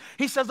peace.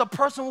 He says a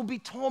person will be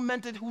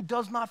tormented who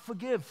does not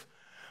forgive.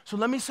 So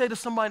let me say to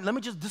somebody,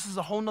 this is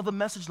a whole nother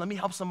message. Let me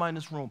help somebody in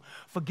this room.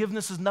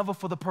 Forgiveness is never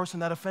for the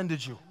person that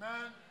offended you.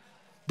 Amen.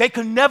 They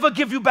can never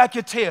give you back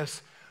your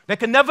tears. They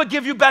can never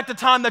give you back the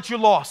time that you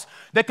lost.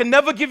 They can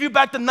never give you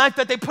back the knife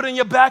that they put in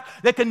your back.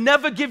 They can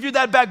never give you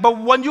that back. But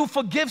when you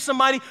forgive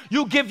somebody,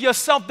 you give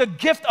yourself the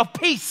gift of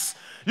peace.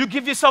 You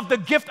give yourself the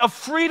gift of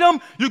freedom.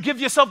 You give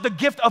yourself the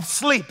gift of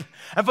sleep.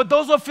 And for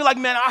those who feel like,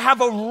 man, I have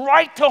a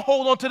right to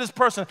hold on to this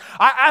person,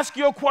 I ask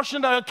you a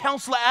question that a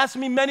counselor asked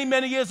me many,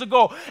 many years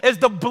ago. Is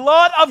the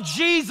blood of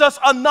Jesus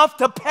enough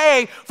to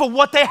pay for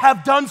what they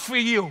have done for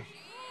you?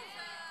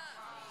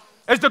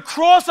 Is the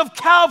cross of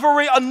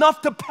Calvary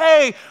enough to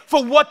pay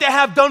for what they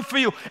have done for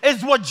you?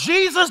 Is what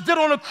Jesus did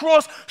on the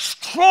cross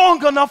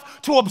strong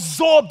enough to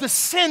absorb the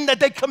sin that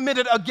they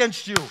committed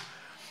against you?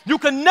 You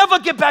can never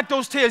get back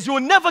those tears. You will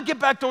never get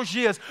back those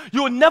years.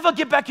 You will never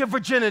get back your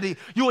virginity.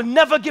 You will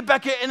never get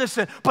back your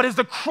innocence. But is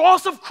the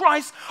cross of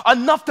Christ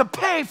enough to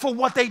pay for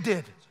what they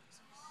did?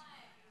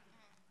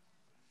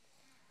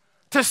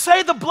 To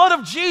say the blood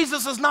of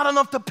Jesus is not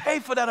enough to pay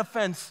for that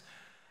offense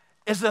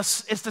is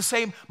to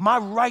say my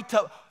right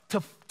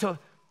to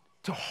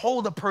To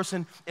hold a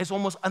person is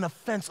almost an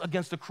offense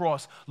against the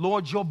cross.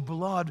 Lord, your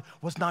blood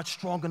was not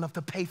strong enough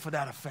to pay for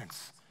that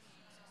offense.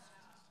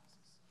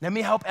 Let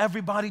me help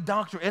everybody,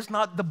 doctor. It's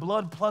not the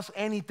blood plus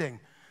anything.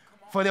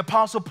 For the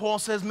Apostle Paul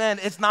says, man,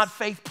 it's not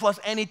faith plus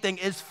anything.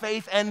 It's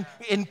faith and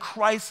in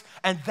Christ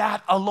and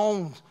that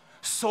alone.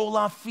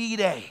 Sola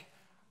fide.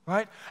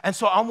 Right? And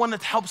so I want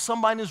to help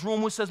somebody in this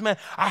room who says, man,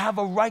 I have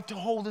a right to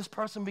hold this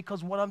person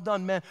because what I've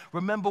done, man,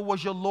 remember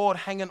was your Lord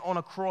hanging on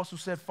a cross who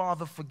said,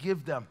 Father,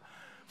 forgive them,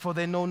 for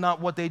they know not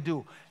what they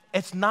do.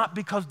 It's not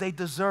because they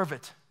deserve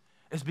it.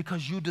 It's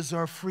because you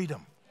deserve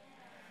freedom.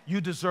 You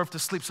deserve to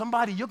sleep.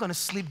 Somebody, you're going to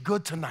sleep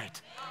good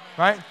tonight,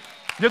 right?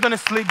 You're going to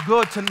sleep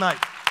good tonight.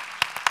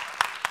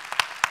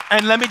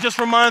 And let me just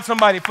remind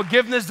somebody,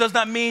 forgiveness does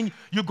not mean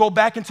you go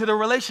back into the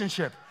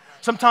relationship.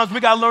 Sometimes we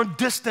got to learn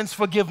distance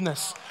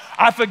forgiveness.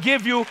 I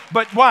forgive you,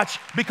 but watch,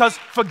 because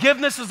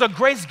forgiveness is a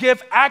grace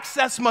gift,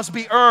 access must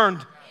be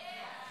earned.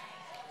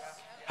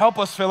 Help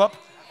us, Philip.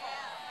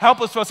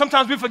 Help us, Philip.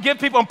 Sometimes we forgive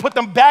people and put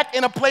them back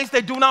in a place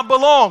they do not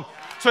belong.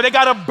 So they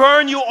got to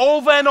burn you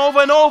over and over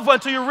and over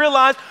until you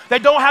realize they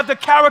don't have the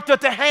character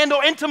to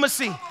handle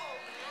intimacy.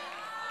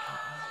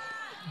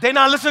 They're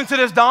not listening to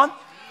this, Don.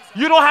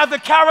 You don't have the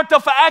character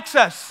for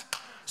access.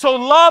 So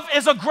love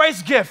is a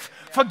grace gift.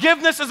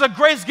 Forgiveness is a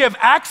grace gift.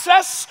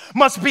 Access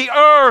must be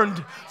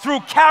earned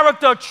through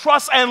character,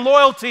 trust, and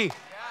loyalty.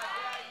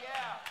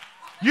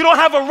 You don't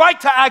have a right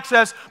to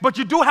access, but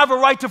you do have a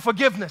right to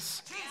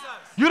forgiveness.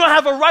 You don't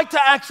have a right to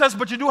access,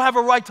 but you do have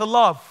a right to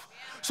love.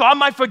 So I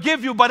might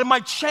forgive you, but it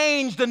might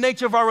change the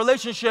nature of our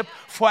relationship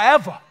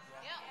forever.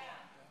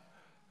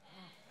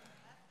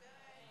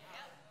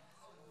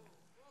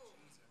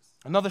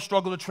 Another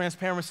struggle of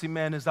transparency,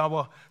 man, is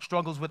our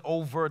struggles with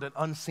overt and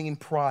unseen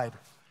pride.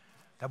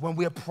 That when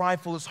we are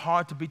prideful, it's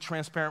hard to be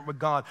transparent with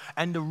God.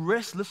 And the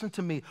risk, listen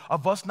to me,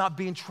 of us not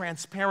being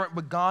transparent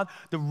with God,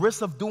 the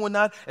risk of doing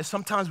that is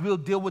sometimes we'll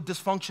deal with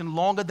dysfunction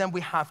longer than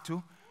we have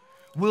to.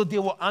 We'll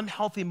deal with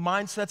unhealthy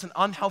mindsets and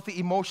unhealthy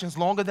emotions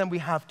longer than we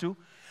have to.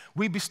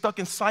 We'd be stuck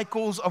in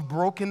cycles of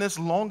brokenness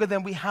longer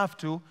than we have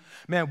to.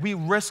 Man, we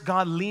risk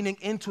God leaning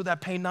into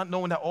that pain, not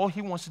knowing that all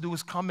he wants to do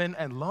is come in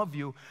and love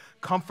you,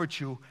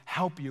 comfort you,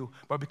 help you.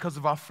 But because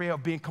of our fear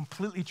of being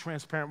completely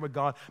transparent with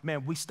God,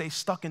 man, we stay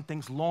stuck in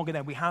things longer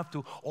than we have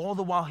to, all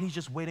the while he's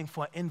just waiting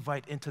for an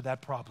invite into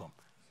that problem.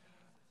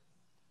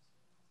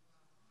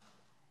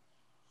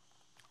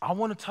 I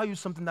want to tell you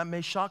something that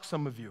may shock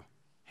some of you.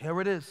 Here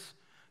it is.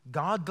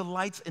 God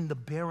delights in the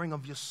bearing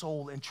of your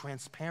soul in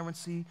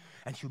transparency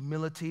and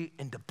humility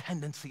and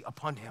dependency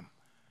upon him.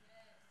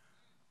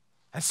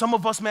 And some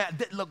of us, man,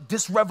 look,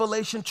 this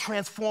revelation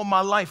transformed my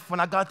life when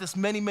I got this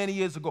many, many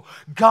years ago.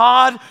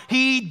 God,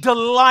 he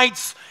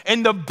delights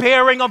in the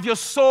bearing of your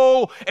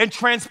soul in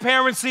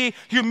transparency,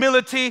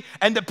 humility,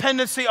 and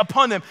dependency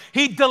upon him.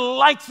 He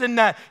delights in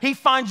that. He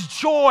finds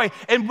joy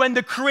in when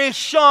the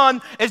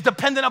creation is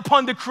dependent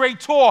upon the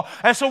creator.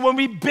 And so when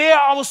we bear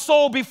our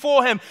soul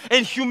before him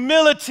in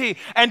humility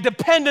and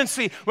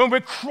dependency, when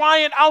we're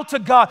crying out to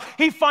God,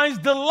 he finds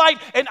delight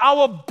in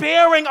our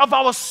bearing of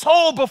our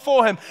soul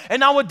before him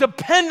and our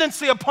dependency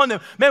upon him.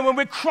 Man, when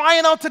we're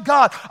crying out to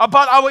God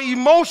about our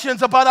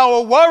emotions, about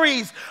our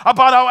worries,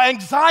 about our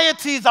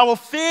anxieties, our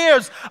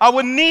fears,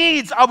 our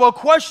needs, our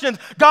questions,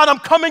 God, I'm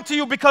coming to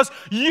you because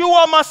you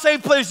are my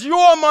safe place. You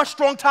are my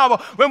strong tower.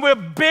 When we're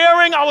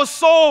bearing our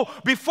soul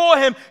before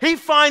him, he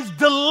finds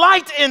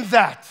delight in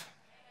that.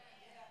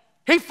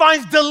 He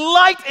finds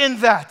delight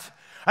in that.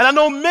 And I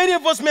know many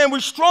of us, man, we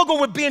struggle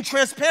with being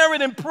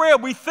transparent in prayer.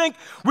 We think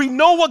we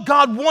know what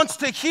God wants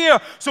to hear,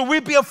 so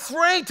we'd be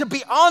afraid to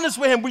be honest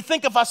with him. We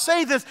think if I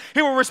say this,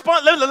 he will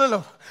respond.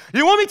 No.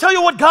 You want me to tell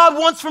you what God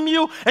wants from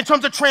you in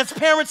terms of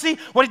transparency?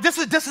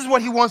 This is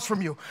what he wants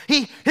from you.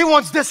 He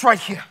wants this right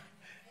here.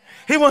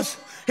 He wants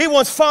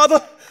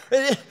Father,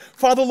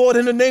 Lord,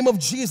 in the name of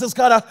Jesus,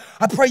 God,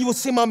 I pray you will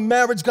see my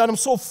marriage, God. I'm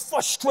so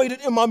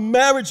frustrated in my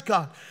marriage,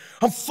 God.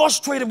 I'm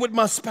frustrated with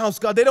my spouse,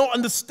 God. They don't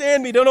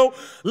understand me. They don't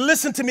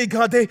listen to me,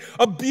 God. They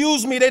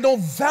abuse me. They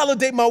don't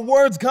validate my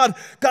words, God.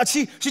 God,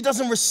 she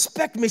doesn't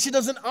respect me. She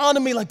doesn't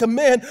honor me like the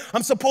man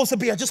I'm supposed to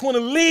be. I just want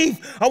to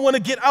leave. I want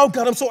to get out,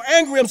 God. I'm so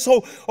angry.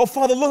 Oh,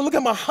 Father, look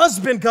at my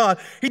husband, God.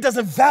 He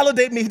doesn't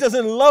validate me. He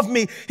doesn't love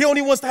me. He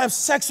only wants to have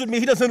sex with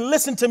me. He doesn't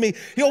listen to me.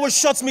 He always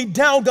shuts me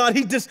down, God.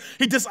 He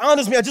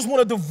dishonors me. I just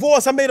want a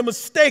divorce. I made a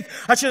mistake.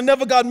 I should have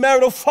never got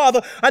married. Oh,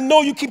 Father, I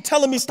know you keep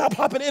telling me stop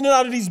hopping in and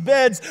out of these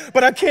beds,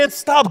 but I can't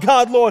stop,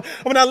 God, Lord.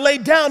 When I lay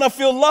down, I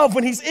feel love.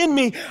 When he's in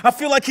me, I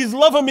feel like he's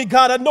loving me,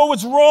 God. I know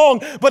it's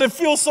wrong, but it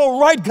feels so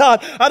right,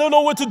 God. I don't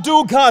know what to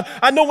do, God.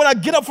 I know when I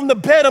get up from the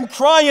bed, I'm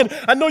crying.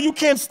 I know you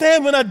can't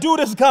stand when I do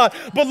this, God.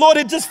 But Lord,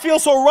 it just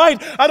feels so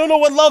right. I don't know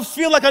what love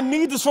feels like. I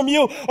need this from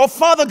you. Oh,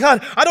 Father,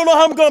 God, I don't know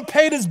how I'm going to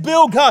pay this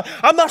bill, God.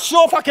 I'm not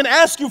sure if I can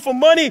ask you for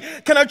money.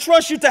 Can I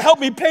trust you to help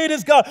me pay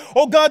this, God?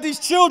 Oh, God, these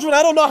children,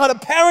 I don't know how to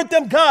parent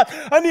them, God.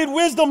 I need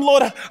wisdom,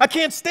 Lord. I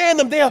can't stand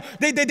them.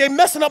 They're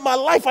messing up my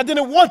life. I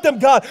didn't want them,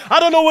 God.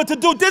 I don't know what to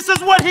do. This is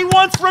what he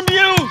wants from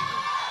you.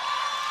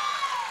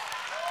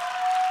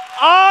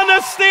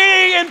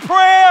 Honesty in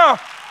prayer.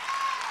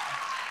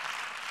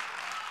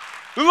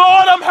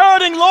 Lord, I'm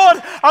hurting.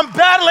 Lord, I'm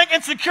battling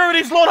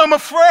insecurities. Lord, I'm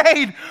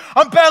afraid.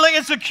 I'm battling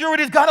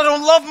insecurities. God, I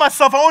don't love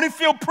myself. I only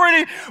feel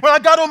pretty when I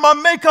got on my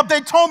makeup. They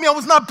told me I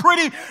was not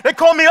pretty. They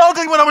called me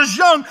ugly when I was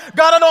young.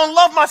 God, I don't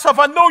love myself.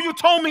 I know you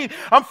told me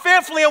I'm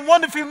fearfully and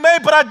wonderfully made,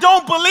 but I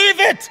don't believe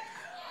it.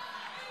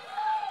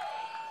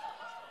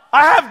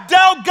 I have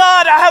doubt,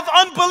 God. I have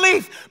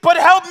unbelief, but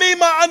help me in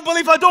my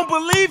unbelief. I don't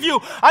believe you.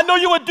 I know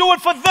you would do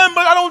it for them,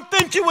 but I don't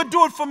think you would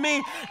do it for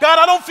me. God,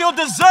 I don't feel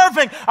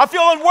deserving. I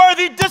feel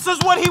unworthy. This is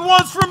what he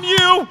wants from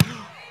you.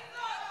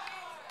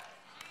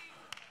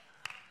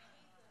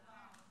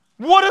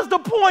 What is the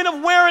point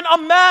of wearing a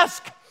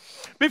mask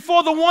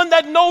before the one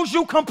that knows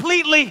you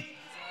completely?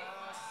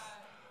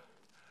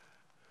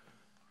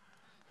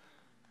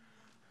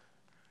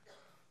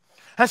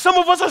 And some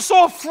of us are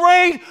so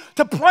afraid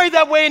to pray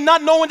that way and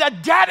not knowing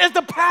that that is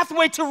the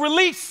pathway to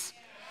release.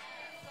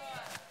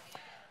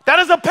 That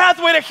is a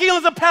pathway to healing,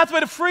 is a pathway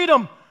to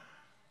freedom.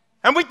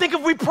 And we think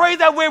if we pray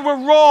that way,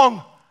 we're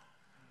wrong.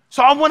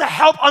 So I want to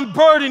help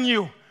unburden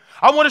you.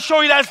 I want to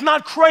show you that it's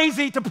not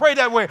crazy to pray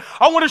that way.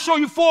 I want to show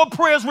you 4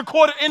 prayers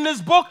recorded in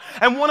this book,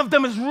 and one of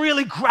them is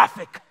really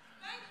graphic.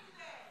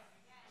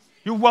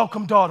 You're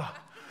welcome, daughter.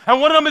 And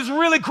one of them is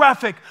really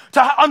graphic,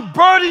 to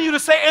unburden you,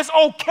 to say it's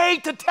okay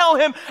to tell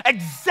him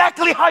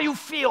exactly how you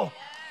feel.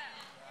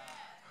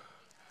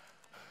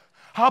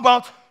 How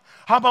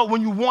about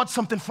when you want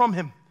something from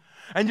him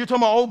and you're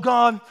talking about, oh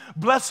God,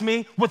 bless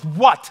me with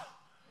what?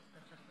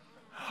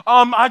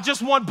 I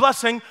just want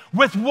blessing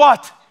with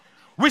what?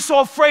 We're so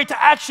afraid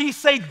to actually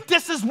say,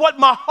 this is what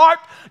my heart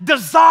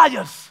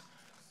desires.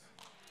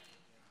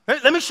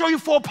 Let me show you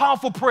 4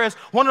 powerful prayers.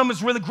 One of them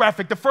is really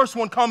graphic. The first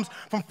one comes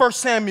from 1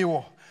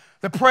 Samuel.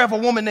 The prayer of a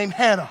woman named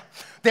Hannah.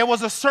 There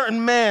was a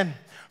certain man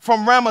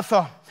from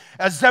Ramatha,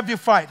 a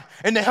Zebulite,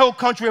 in the hill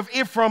country of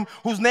Ephraim,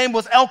 whose name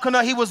was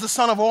Elkanah. He was the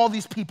son of all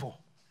these people.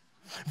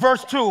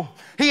 Verse 2,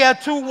 he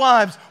had 2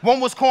 wives. One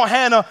was called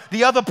Hannah,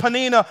 the other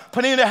Peninnah.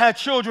 Peninnah had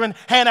children,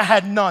 Hannah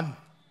had none.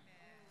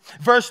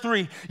 Verse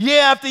 3,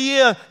 year after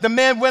year, the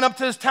man went up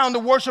to his town to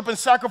worship and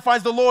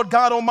sacrifice the Lord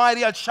God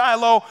Almighty at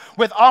Shiloh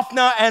with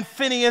Ophni and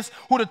Phinehas,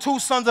 who the 2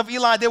 sons of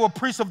Eli, they were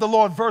priests of the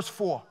Lord. Verse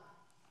 4.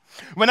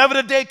 Whenever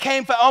the day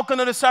came for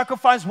Elkanah to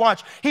sacrifice,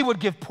 watch, he would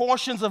give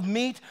portions of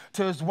meat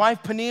to his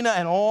wife Peninnah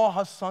and all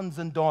her sons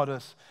and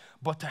daughters.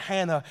 But to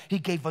Hannah, he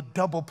gave a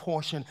double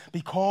portion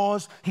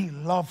because he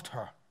loved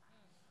her.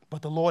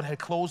 But the Lord had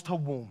closed her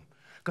womb.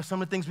 Because some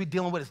of the things we're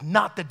dealing with is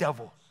not the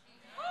devil.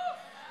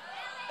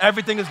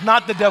 Everything is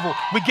not the devil.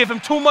 We give him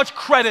too much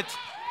credit.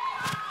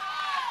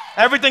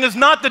 Everything is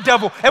not the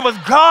devil. It was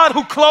God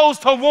who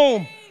closed her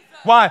womb.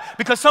 Why?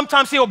 Because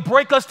sometimes he'll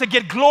break us to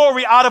get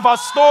glory out of our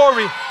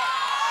story.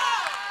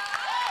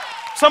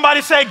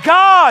 Somebody say,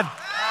 God,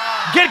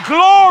 get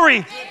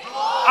glory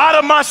out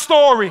of my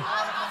story.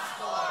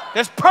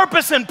 There's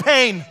purpose in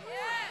pain.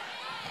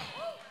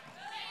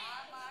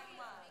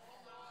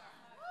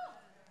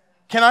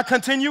 Can I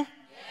continue?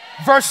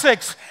 Verse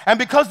 6, and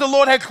because the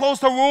Lord had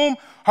closed her womb,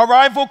 her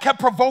rival kept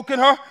provoking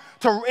her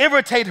to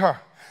irritate her.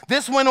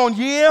 This went on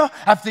year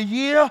after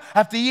year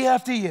after year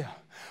after year.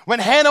 When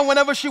Hannah,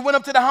 whenever she went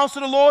up to the house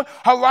of the Lord,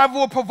 her rival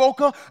would provoke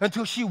her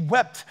until she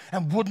wept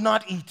and would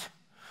not eat.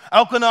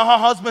 Elkanah, her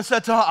husband,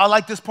 said to her, I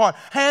like this part,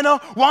 Hannah,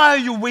 why are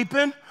you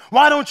weeping?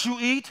 Why don't you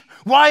eat?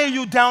 Why are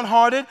you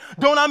downhearted?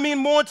 Don't I mean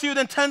more to you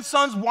than 10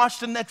 sons? Watch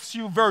the next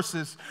few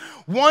verses.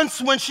 Once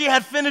when she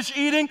had finished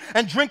eating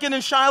and drinking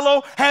in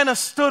Shiloh, Hannah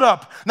stood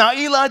up. Now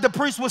Eli the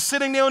priest was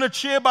sitting there on a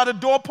chair by the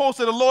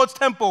doorpost of the Lord's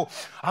temple.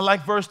 I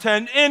like verse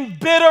 10. In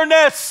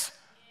bitterness.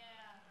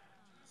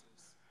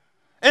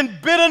 In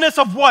bitterness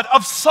of what?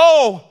 Of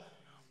soul.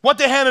 What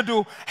did Hannah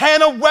do?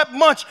 Hannah wept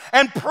much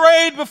and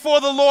prayed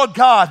before the Lord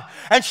God.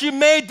 And she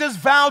made this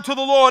vow to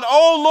the Lord.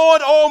 O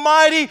Lord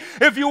Almighty,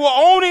 if you will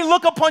only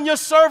look upon your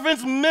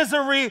servant's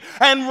misery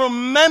and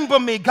remember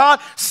me. God,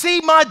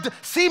 see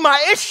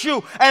my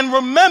issue and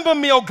remember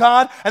me, oh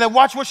God. And then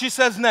watch what she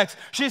says next.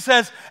 She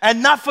says,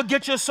 and not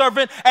forget your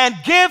servant and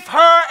give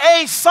her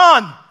a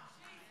son.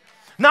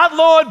 Not,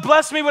 Lord,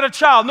 bless me with a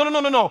child.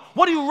 No.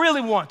 What do you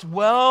really want?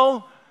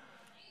 Well,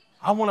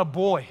 I want a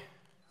boy.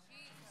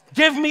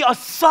 Give me a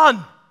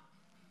son.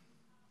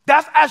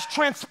 That's as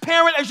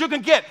transparent as you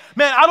can get.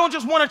 Man, I don't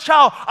just want a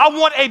child. I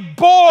want a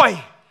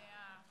boy.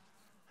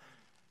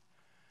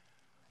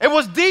 It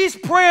was these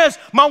prayers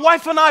my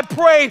wife and I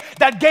prayed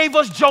that gave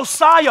us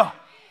Josiah.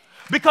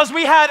 Because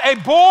we had a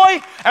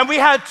boy and we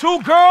had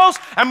 2 girls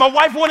and my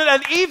wife wanted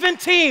an even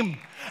team.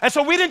 And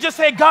so we didn't just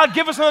say, God,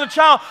 give us another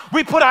child.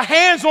 We put our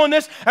hands on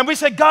this and we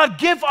said, God,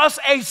 give us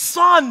a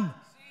son.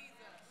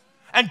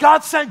 And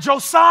God sent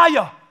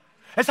Josiah.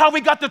 It's how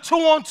we got the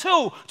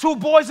 2-on-2, 2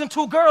 boys and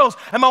 2 girls.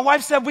 And my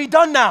wife said, we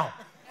done now.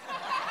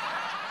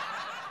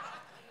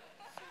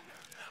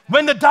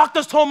 When the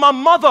doctors told my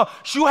mother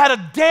she had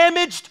a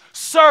damaged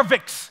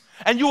cervix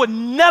and you would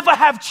never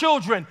have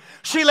children,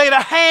 she laid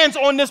her hands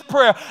on this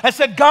prayer and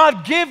said,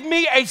 God, give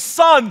me a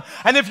son.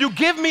 And if you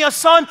give me a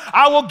son,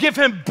 I will give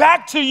him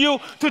back to you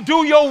to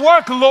do your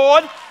work,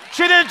 Lord.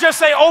 She didn't just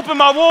say, open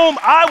my womb.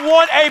 I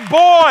want a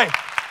boy.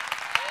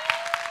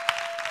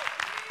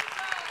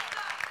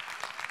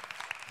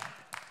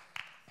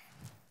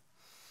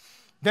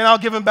 Then I'll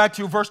give him back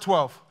to you. Verse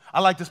 12. I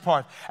like this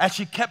part. As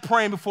she kept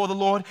praying before the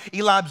Lord,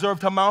 Eli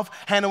observed her mouth.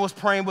 Hannah was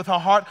praying with her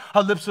heart.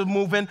 Her lips were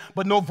moving,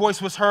 but no voice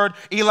was heard.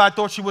 Eli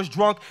thought she was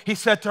drunk. He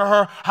said to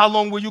her, how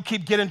long will you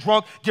keep getting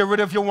drunk? Get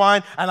rid of your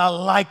wine. And I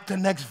like the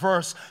next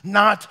verse.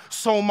 Not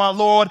so, my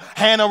Lord.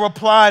 Hannah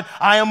replied,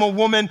 I am a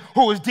woman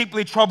who is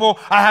deeply troubled.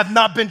 I have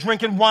not been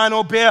drinking wine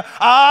or beer.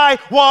 I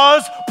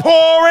was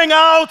pouring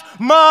out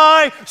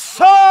my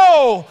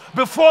soul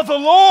before the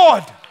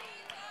Lord.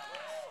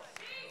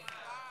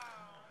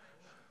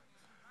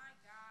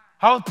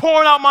 I was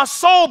pouring out my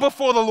soul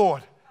before the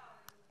Lord.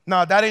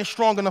 Nah, that ain't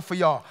strong enough for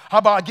y'all. How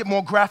about I get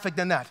more graphic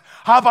than that?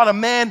 How about a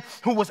man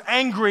who was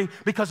angry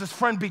because his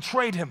friend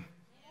betrayed him?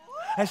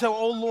 And said,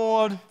 oh,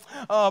 Lord,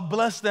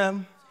 bless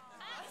them.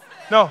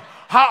 No.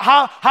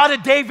 How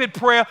did David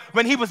pray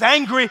when he was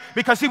angry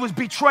because he was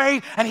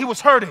betrayed and he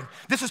was hurting?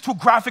 This is too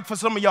graphic for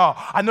some of y'all.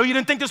 I know you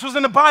didn't think this was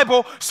in the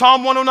Bible.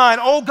 Psalm 109.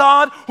 Oh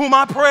God, whom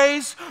I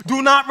praise,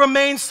 do not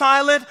remain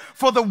silent,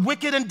 for the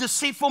wicked and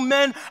deceitful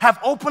men have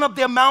opened up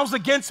their mouths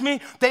against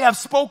me. They have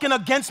spoken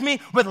against me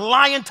with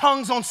lying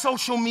tongues on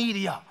social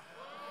media.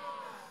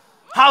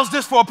 How's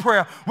this for a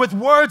prayer? With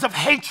words of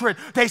hatred,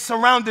 they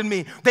surrounded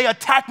me. They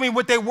attacked me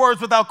with their words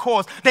without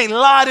cause. They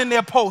lied in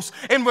their posts.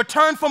 In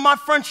return for my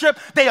friendship,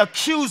 they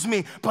accused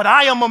me. But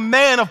I am a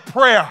man of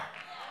prayer.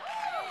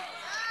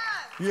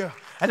 Yeah.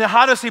 And then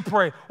how does he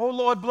pray? Oh,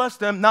 Lord, bless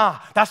them. Nah,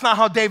 that's not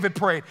how David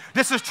prayed.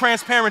 This is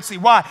transparency.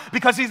 Why?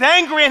 Because he's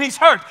angry and he's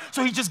hurt.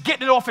 So he's just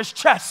getting it off his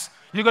chest.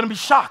 You're going to be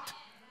shocked.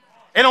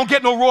 It don't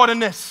get no rawer than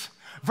this.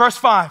 Verse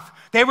 5.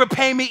 They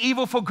repay me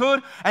evil for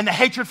good and the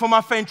hatred for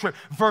my friendship.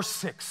 Verse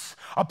 6.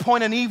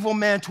 Appoint an evil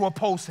man to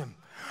oppose him.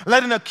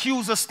 Let an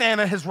accuser stand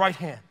at his right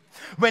hand.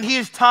 When he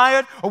is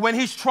tired or when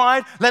he's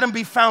tried, let him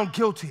be found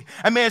guilty.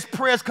 And may his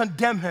prayers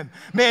condemn him.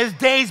 May his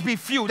days be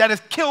few, that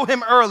is, kill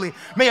him early.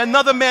 May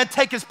another man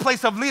take his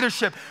place of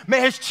leadership.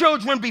 May his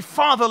children be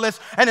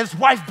fatherless and his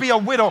wife be a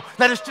widow.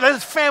 Let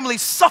his family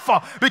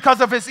suffer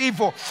because of his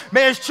evil.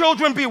 May his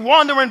children be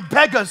wandering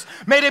beggars.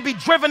 May they be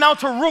driven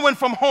out to ruin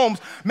from homes.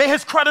 May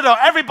his creditor,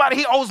 everybody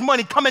he owes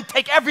money, come and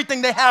take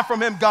everything they have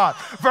from him, God.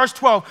 Verse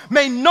 12,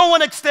 may no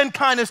one extend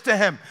kindness to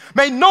him.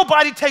 May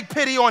nobody take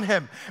pity on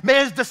him.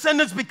 May his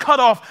descendants be cut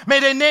off. May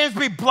their names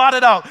be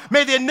blotted out.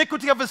 May the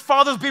iniquity of his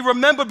fathers be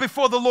remembered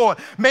before the Lord.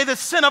 May the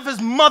sin of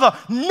his mother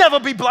never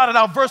be blotted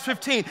out. Verse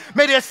 15,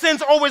 may their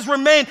sins always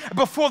remain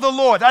before the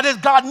Lord. That is,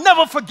 God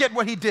never forget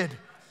what he did.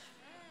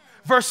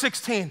 Verse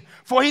 16,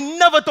 for he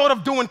never thought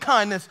of doing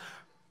kindness,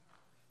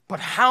 but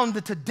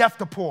hounded to death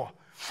the poor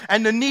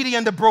and the needy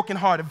and the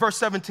brokenhearted. Verse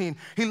 17,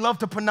 he loved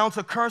to pronounce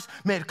a curse,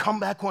 may it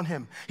come back on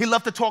him. He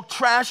loved to talk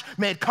trash,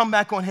 may it come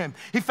back on him.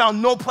 He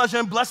found no pleasure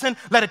in blessing,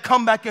 let it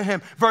come back on him.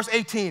 Verse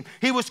 18,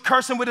 he was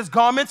cursing with his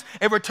garments,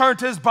 it returned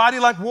to his body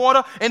like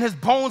water, and his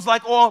bones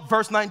like oil.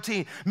 Verse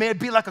 19, may it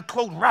be like a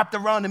cloak wrapped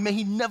around him, may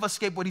he never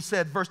escape what he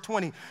said. Verse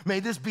 20, may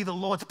this be the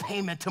Lord's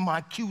payment to my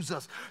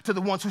accusers, to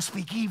the ones who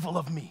speak evil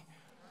of me.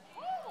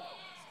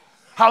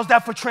 How's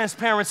that for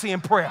transparency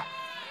and prayer?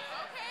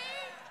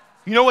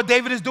 You know what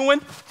David is doing?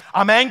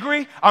 I'm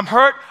angry, I'm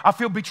hurt, I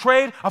feel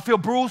betrayed, I feel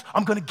bruised,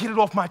 I'm going to get it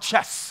off my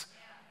chest.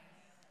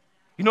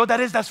 You know what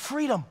that is? That's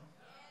freedom.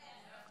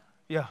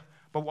 Yeah,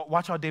 but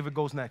watch how David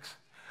goes next.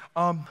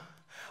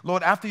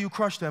 Lord, after you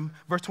crush them,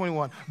 verse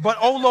 21, but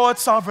oh Lord,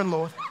 sovereign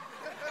Lord,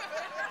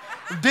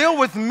 deal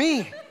with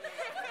me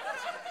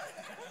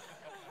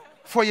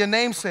for your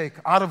name's sake,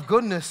 out of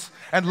goodness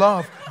and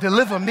love,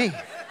 deliver me.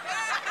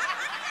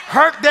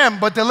 Hurt them,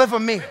 but deliver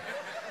me.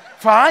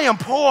 For I am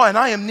poor and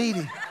I am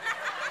needy.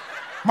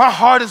 My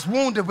heart is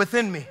wounded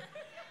within me.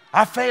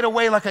 I fade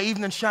away like an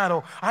evening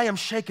shadow. I am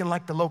shaken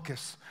like the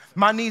locust.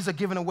 My knees are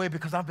given away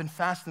because I've been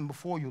fasting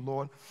before you,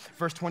 Lord.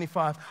 Verse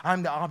 25, I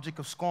am the object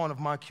of scorn of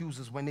my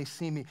accusers. When they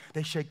see me,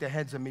 they shake their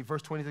heads at me.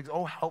 Verse 26,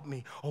 oh, help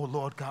me, oh,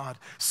 Lord God.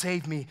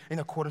 Save me in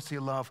accordance to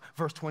your love.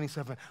 Verse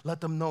 27,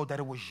 let them know that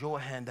it was your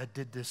hand that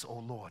did this,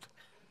 oh, Lord.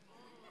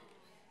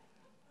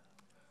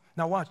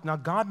 Now watch. Now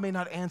God may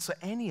not answer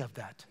any of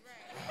that.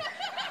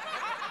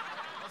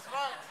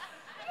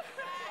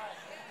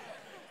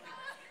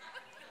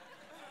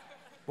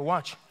 But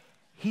watch,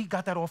 he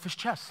got that off his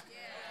chest.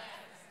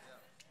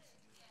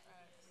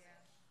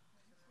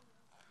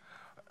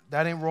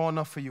 That ain't raw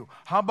enough for you.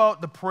 How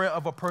about the prayer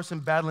of a person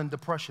battling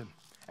depression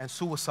and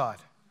suicide?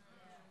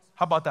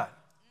 How about that?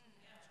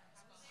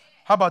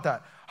 How about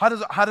that?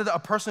 How did a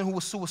person who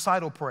was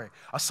suicidal pray?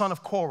 A son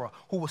of Korah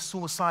who was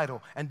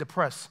suicidal and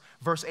depressed.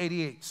 Verse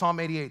 88, Psalm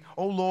 88.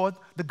 Oh Lord,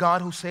 the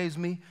God who saves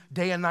me,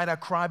 day and night I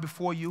cry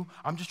before you.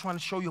 I'm just trying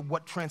to show you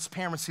what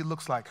transparency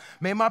looks like.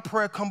 May my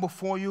prayer come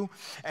before you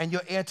and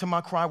your ear to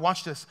my cry.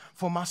 Watch this.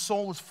 For my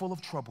soul is full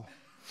of trouble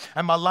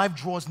and my life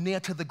draws near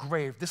to the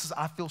grave. This is,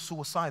 I feel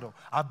suicidal.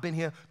 I've been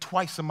here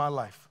twice in my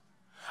life.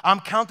 I'm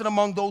counted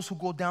among those who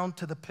go down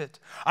to the pit.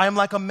 I am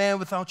like a man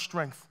without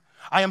strength.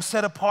 I am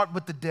set apart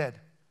with the dead.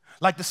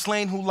 Like the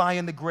slain who lie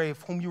in the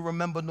grave, whom you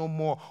remember no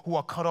more, who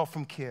are cut off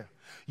from care.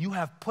 You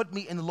have put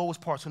me in the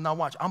lowest part. So now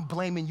watch, I'm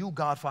blaming you,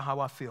 God, for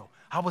how I feel.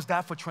 How was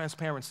that for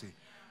transparency?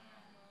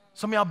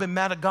 Some of y'all been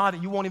mad at God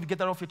and you won't even get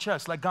that off your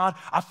chest. Like, God,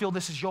 I feel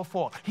this is your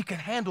fault. He can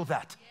handle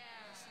that.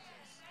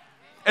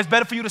 It's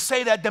better for you to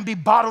say that than be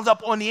bottled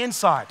up on the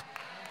inside.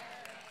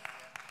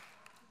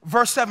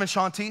 Verse 7,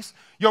 Shantice.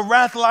 Your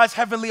wrath lies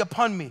heavily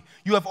upon me.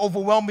 You have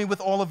overwhelmed me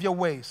with all of your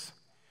ways.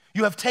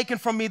 You have taken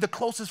from me the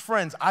closest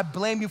friends. I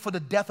blame you for the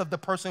death of the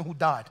person who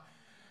died.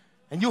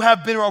 And you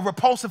have been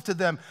repulsive to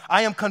them.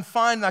 I am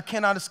confined and I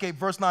cannot escape.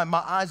 Verse 9,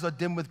 my eyes are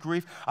dim with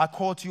grief. I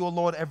call to you, O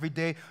Lord, every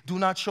day. Do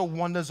not show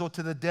wonders or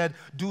to the dead.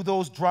 Do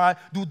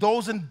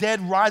those in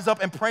dead rise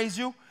up and praise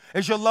you?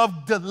 Is your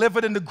love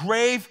delivered in the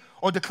grave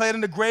or declared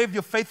in the grave?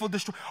 Your faithful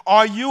destroy.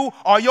 Are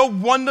your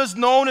wonders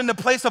known in the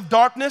place of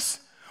darkness?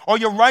 Or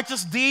your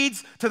righteous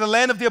deeds to the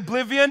land of the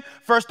oblivion?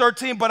 Verse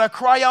 13, but I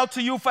cry out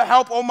to you for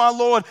help, O my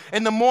Lord.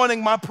 In the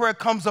morning, my prayer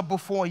comes up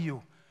before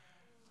you.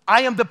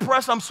 I am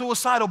depressed, I'm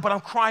suicidal, but I'm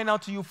crying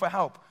out to you for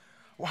help.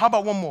 Well, how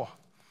about one more?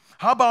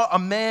 How about a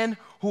man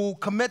who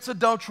commits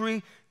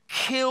adultery,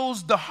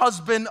 kills the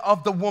husband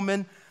of the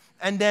woman,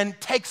 and then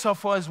takes her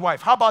for his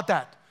wife? How about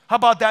that? How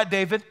about that,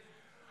 David?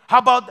 How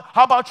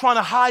about trying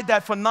to hide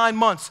that for 9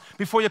 months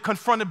before you're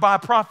confronted by a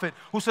prophet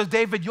who says,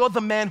 David, you're the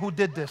man who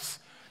did this.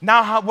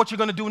 Now, what you're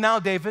going to do now,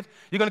 David?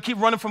 You're going to keep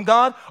running from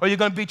God, or you're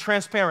going to be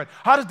transparent?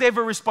 How does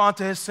David respond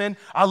to his sin?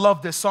 I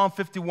love this. Psalm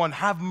 51,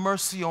 have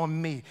mercy on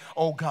me,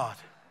 O God.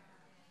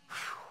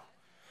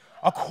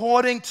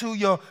 According to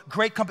your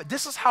great company.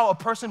 This is how a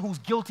person who's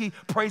guilty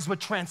prays with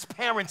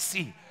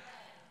transparency.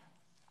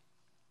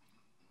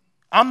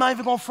 I'm not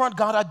even going to front,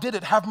 God, I did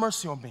it. Have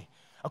mercy on me.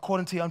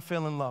 According to your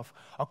unfailing love,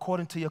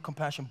 according to your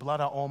compassion, blot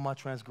out all my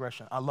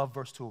transgression. I love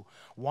verse 2.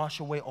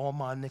 Wash away all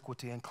my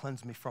iniquity and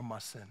cleanse me from my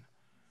sin.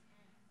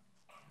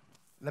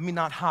 Let me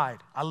not hide.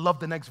 I love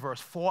the next verse.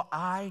 For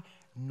I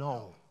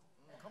know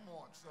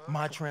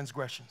my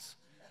transgressions.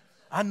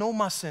 I know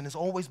my sin is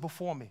always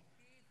before me.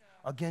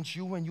 Against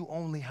you and you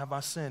only have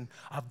I sinned.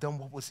 I've done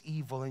what was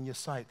evil in your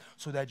sight,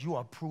 so that you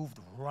are proved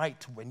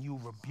right when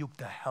you rebuke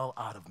the hell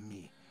out of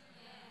me.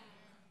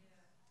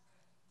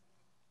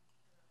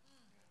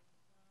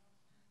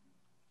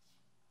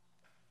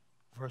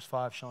 Verse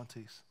 5,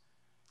 Shantice.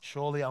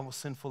 Surely I was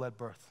sinful at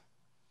birth,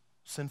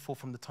 sinful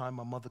from the time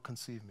my mother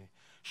conceived me.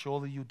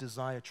 Surely you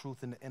desire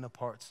truth in the inner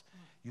parts.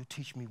 You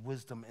teach me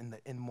wisdom in the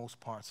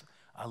inmost parts.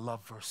 I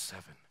love verse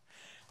 7.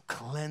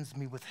 Cleanse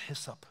me with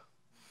hyssop,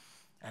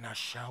 and I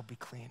shall be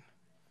clean.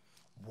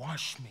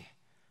 Wash me,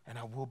 and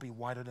I will be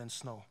whiter than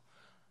snow.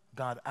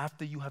 God,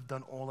 after you have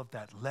done all of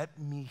that, let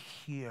me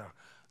hear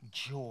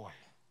joy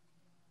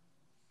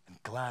and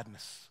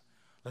gladness.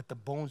 Let the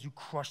bones you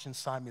crushed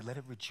inside me, let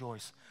it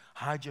rejoice.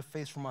 Hide your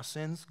face from my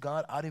sins.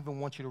 God, I don't even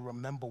want you to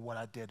remember what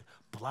I did.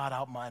 Blot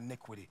out my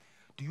iniquity.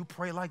 Do you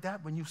pray like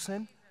that when you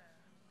sin?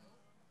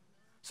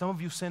 Some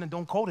of you sin and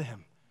don't go to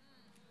him.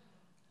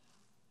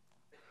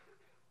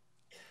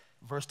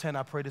 Verse 10,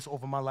 I pray this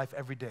over my life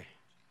every day.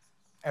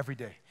 Every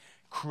day.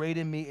 Create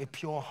in me a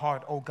pure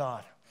heart, O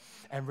God,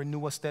 and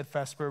renew a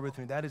steadfast spirit with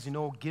me. That is,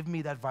 give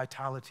me that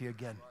vitality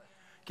again.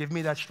 Give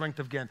me that strength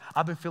again.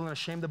 I've been feeling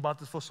ashamed about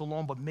this for so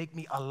long, but make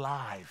me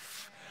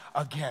alive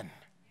again.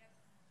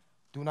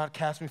 Do not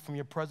cast me from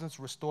your presence.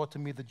 Restore to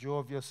me the joy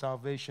of your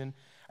salvation.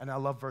 And I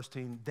love verse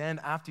 10. Then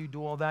after you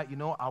do all that,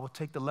 I will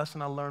take the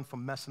lesson I learned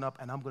from messing up,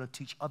 and I'm going to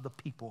teach other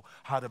people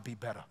how to be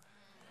better.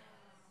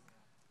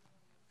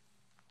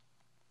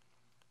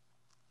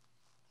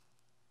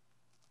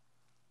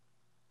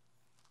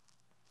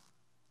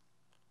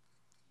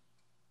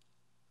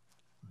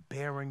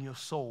 Bearing your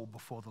soul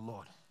before the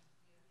Lord.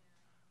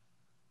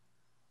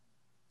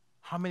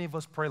 How many of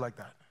us pray like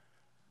that?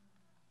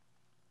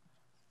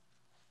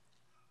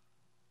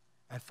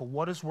 And for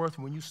what it's worth,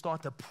 when you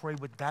start to pray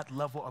with that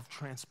level of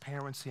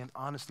transparency and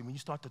honesty, when you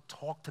start to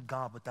talk to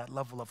God with that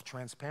level of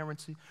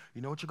transparency,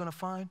 you know what you're going to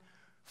find?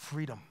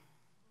 Freedom.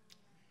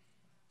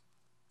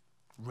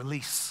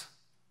 Release.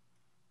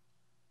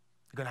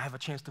 You're going to have a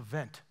chance to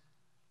vent.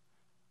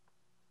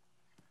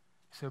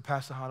 You say,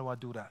 Pastor, how do I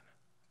do that?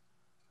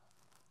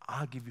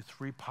 I'll give you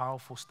 3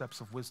 powerful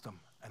steps of wisdom,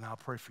 and I'll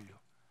pray for you.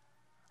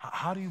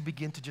 How do you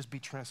begin to just be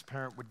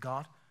transparent with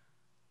God,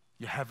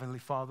 your Heavenly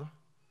Father?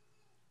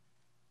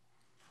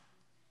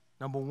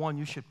 Number 1,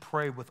 you should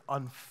pray with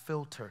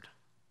unfiltered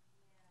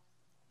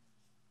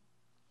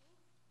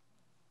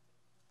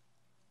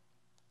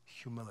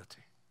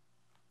humility.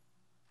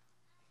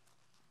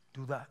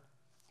 Do that.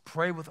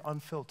 Pray with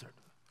unfiltered.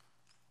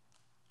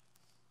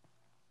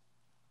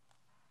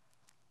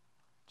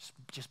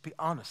 Just be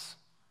honest.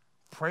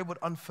 Pray with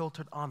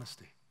unfiltered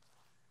honesty.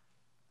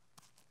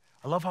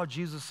 I love how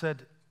Jesus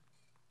said,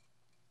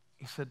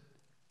 he said,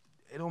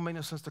 it don't make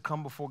no sense to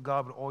come before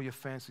God with all your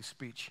fancy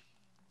speech.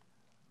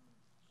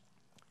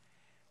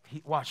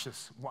 Watch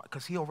this,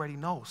 because he already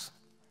knows.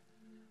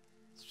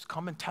 Just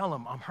come and tell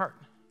him I'm hurt.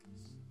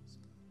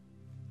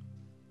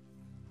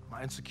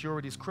 My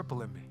insecurity is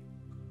crippling me.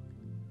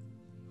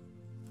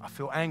 I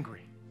feel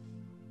angry.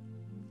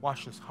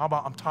 Watch this. How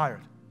about I'm tired?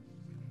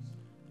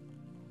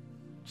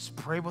 Just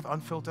pray with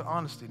unfiltered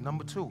honesty.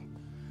 Number 2,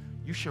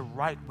 you should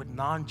write with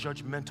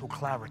non-judgmental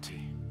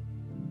clarity.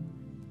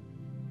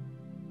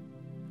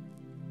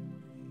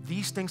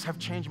 these things have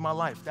changed my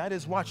life. That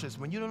is, watch this.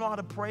 When you don't know how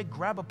to pray,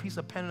 grab a piece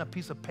of pen and a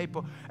piece of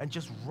paper and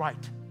just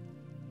write.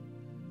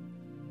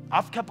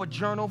 I've kept a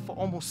journal for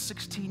almost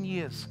 16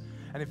 years.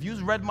 And if you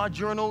read my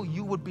journal,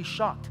 you would be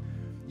shocked.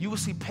 You will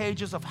see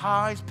pages of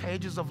highs,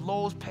 pages of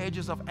lows,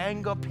 pages of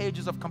anger,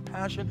 pages of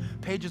compassion,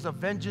 pages of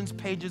vengeance,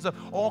 pages of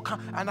all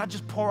kinds. And I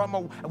just pour out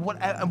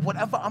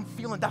whatever I'm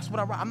feeling, that's what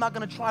I write. I'm not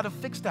going to try to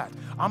fix that.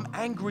 I'm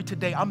angry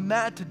today. I'm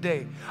mad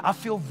today. I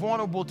feel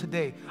vulnerable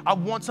today. I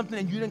want something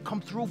and you didn't come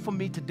through for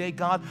me today,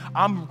 God.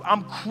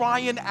 I'm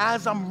crying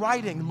as I'm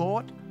writing,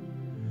 Lord.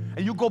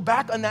 And you go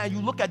back on that and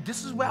you look at,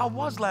 this is where I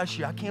was last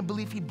year. I can't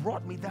believe He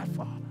brought me that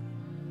far.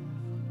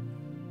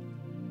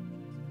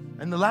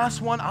 And the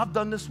last one, I've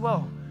done this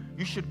well.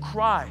 You should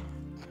cry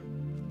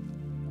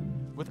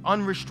with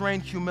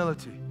unrestrained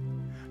humility.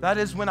 That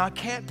is, when I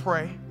can't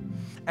pray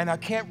and I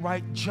can't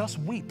write, just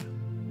weep.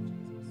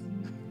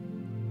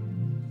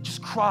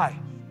 Just cry.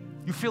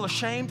 You feel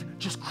ashamed?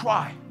 Just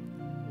cry.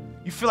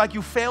 You feel like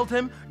you failed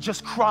Him?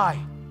 Just cry.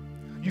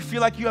 You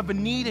feel like you have a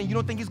need and you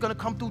don't think He's going to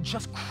come through?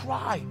 Just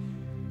cry.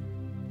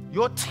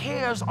 Your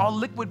tears are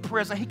liquid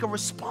prayers and He can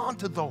respond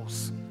to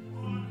those.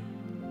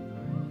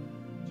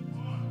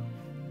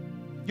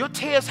 Your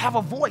tears have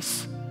a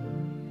voice.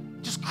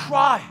 Just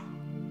cry.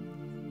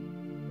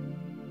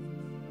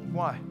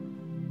 Why?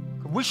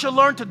 We should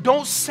learn to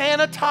don't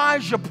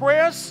sanitize your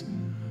prayers,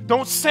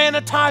 don't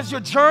sanitize your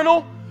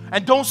journal,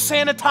 and don't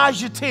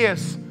sanitize your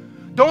tears.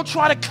 Don't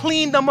try to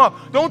clean them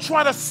up. Don't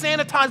try to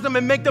sanitize them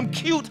and make them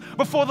cute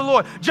before the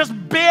Lord. Just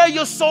bare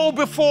your soul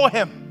before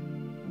Him.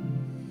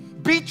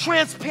 Be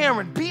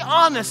transparent, be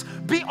honest,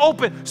 be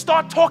open.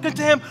 Start talking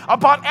to Him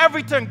about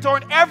everything,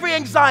 during every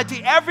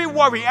anxiety, every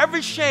worry,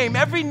 every shame,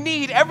 every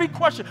need, every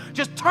question.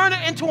 Just turn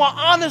it into an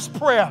honest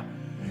prayer.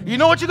 You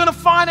know what you're going to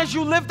find as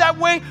you live that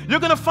way?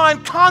 You're going to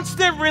find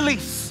constant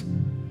release.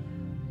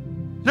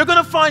 You're going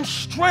to find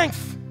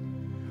strength.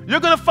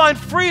 You're going to find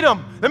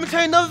freedom. Let me tell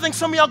you another thing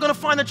some of y'all are going to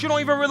find that you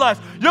don't even realize.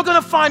 You're going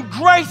to find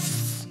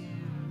grace.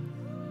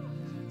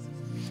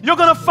 You're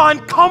going to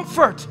find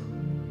comfort.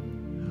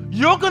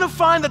 You're going to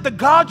find that the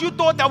God you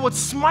thought that would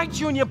smite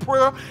you in your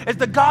prayer is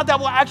the God that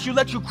will actually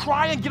let you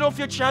cry and get off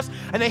your chest,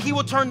 and then He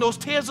will turn those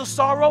tears of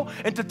sorrow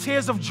into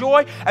tears of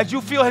joy as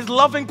you feel His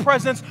loving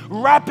presence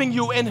wrapping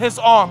you in His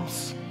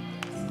arms.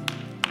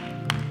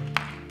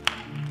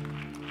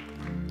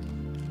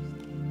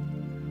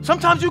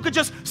 Sometimes you could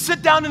just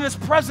sit down in His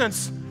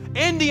presence,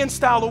 Indian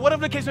style or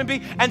whatever the case may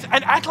be, and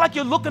act like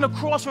you're looking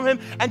across from Him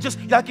and just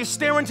like you're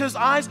staring into His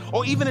eyes,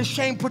 or even in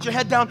shame, put your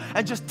head down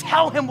and just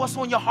tell Him what's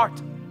on your heart.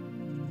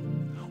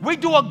 We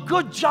do a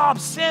good job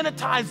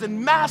sanitizing,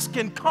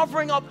 masking,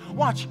 covering up.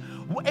 Watch.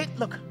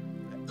 Look.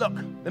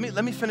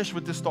 Let me finish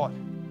with this thought.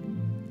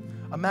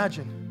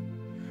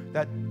 Imagine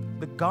that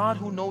the God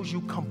who knows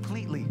you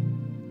completely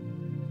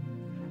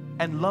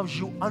and loves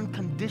you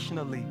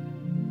unconditionally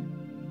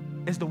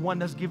is the one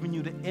that's giving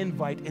you the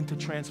invite into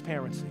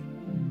transparency.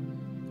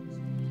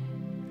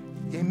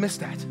 You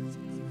missed that.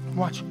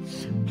 Watch.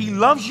 He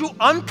loves you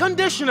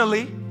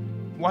unconditionally.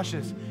 Watch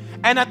this.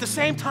 And at the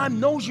same time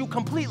knows you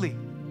completely.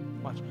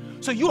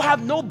 So you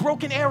have no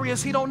broken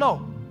areas He don't know.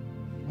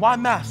 Why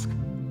mask?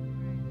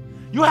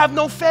 You have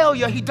no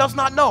failure He does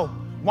not know.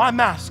 Why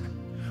mask?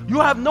 You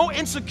have no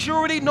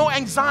insecurity, no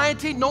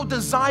anxiety, no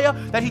desire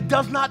that He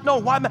does not know.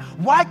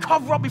 Why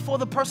cover up before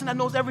the person that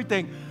knows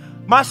everything?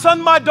 My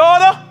son, my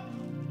daughter,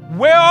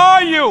 where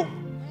are you?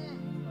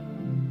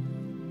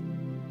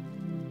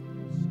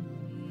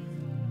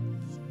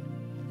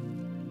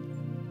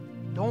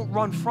 Don't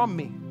run from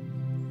me.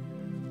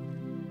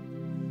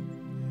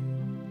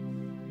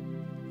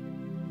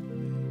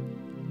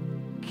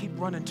 Keep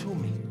running to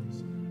me.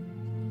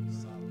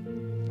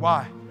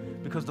 Why?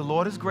 Because the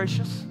Lord is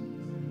gracious,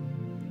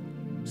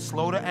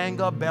 slow to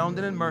anger,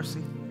 abounding in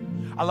mercy.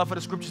 I love how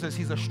the scripture says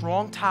He's a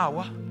strong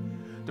tower.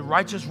 The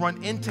righteous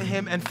run into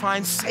Him and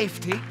find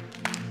safety.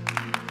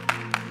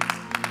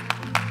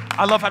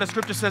 I love how the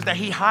scripture says that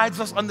He hides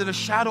us under the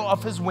shadow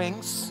of His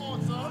wings.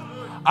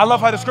 I love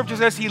how the scripture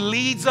says He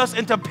leads us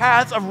into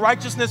paths of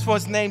righteousness for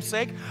His name's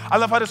sake. I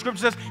love how the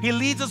scripture says He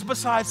leads us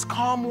beside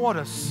calm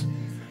waters.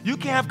 You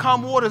can't have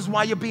calm waters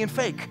while you're being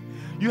fake.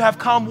 You have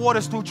calm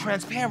waters through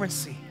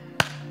transparency.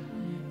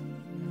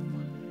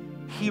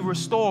 He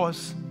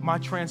restores my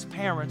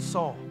transparent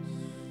soul.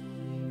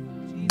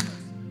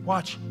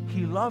 Watch,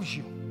 He loves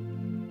you.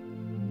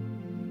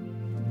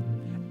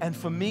 And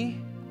for me,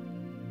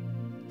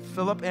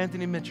 Philip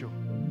Anthony Mitchell,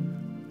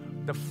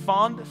 the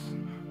fondest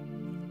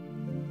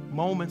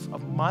moments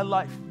of my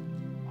life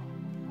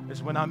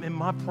is when I'm in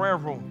my prayer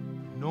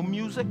room. No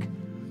music,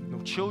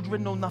 no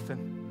children, no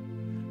nothing.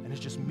 And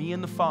it's just me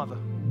and the Father.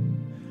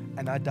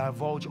 And I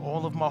divulge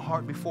all of my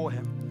heart before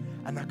Him.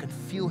 And I can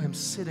feel Him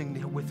sitting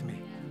there with me.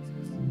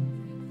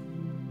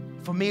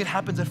 For me, it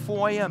happens at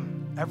 4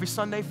 a.m. every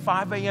Sunday,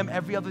 5 a.m.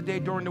 every other day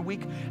during the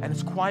week. And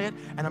it's quiet.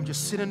 And I'm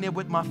just sitting there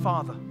with my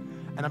Father.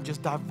 And I'm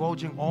just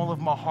divulging all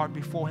of my heart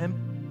before Him.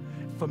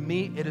 For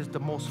me, it is the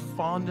most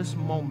fondest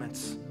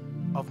moments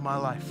of my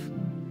life.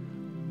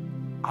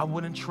 I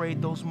wouldn't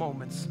trade those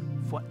moments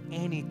for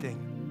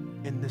anything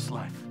in this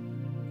life.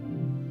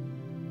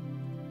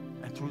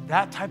 And through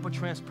that type of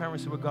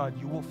transparency with God,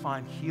 you will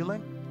find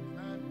healing,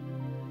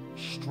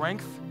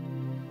 strength,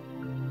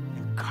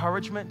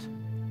 encouragement,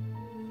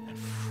 and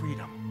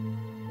freedom.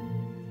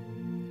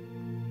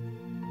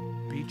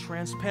 Be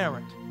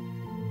transparent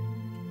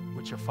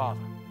with your Father.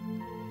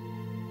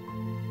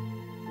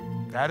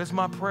 That is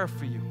my prayer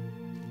for you.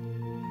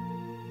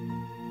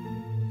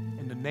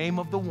 In the name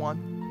of the one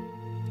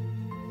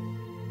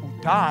who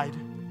died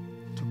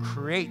to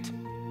create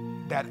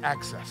that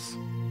access,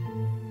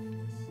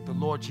 the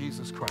Lord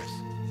Jesus Christ.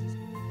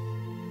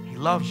 He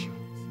loves you.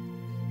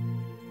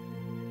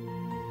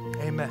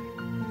 Amen.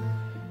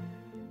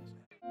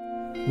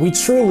 We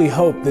truly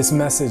hope this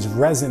message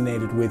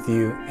resonated with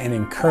you and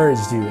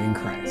encouraged you in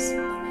Christ.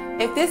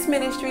 If this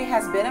ministry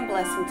has been a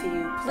blessing to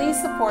you, please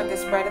support the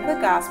spread of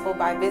the gospel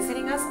by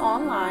visiting us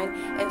online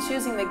and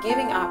choosing the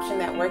giving option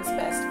that works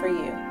best for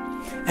you.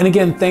 And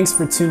again, thanks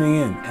for tuning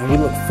in, and we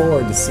look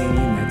forward to seeing you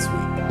next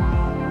week.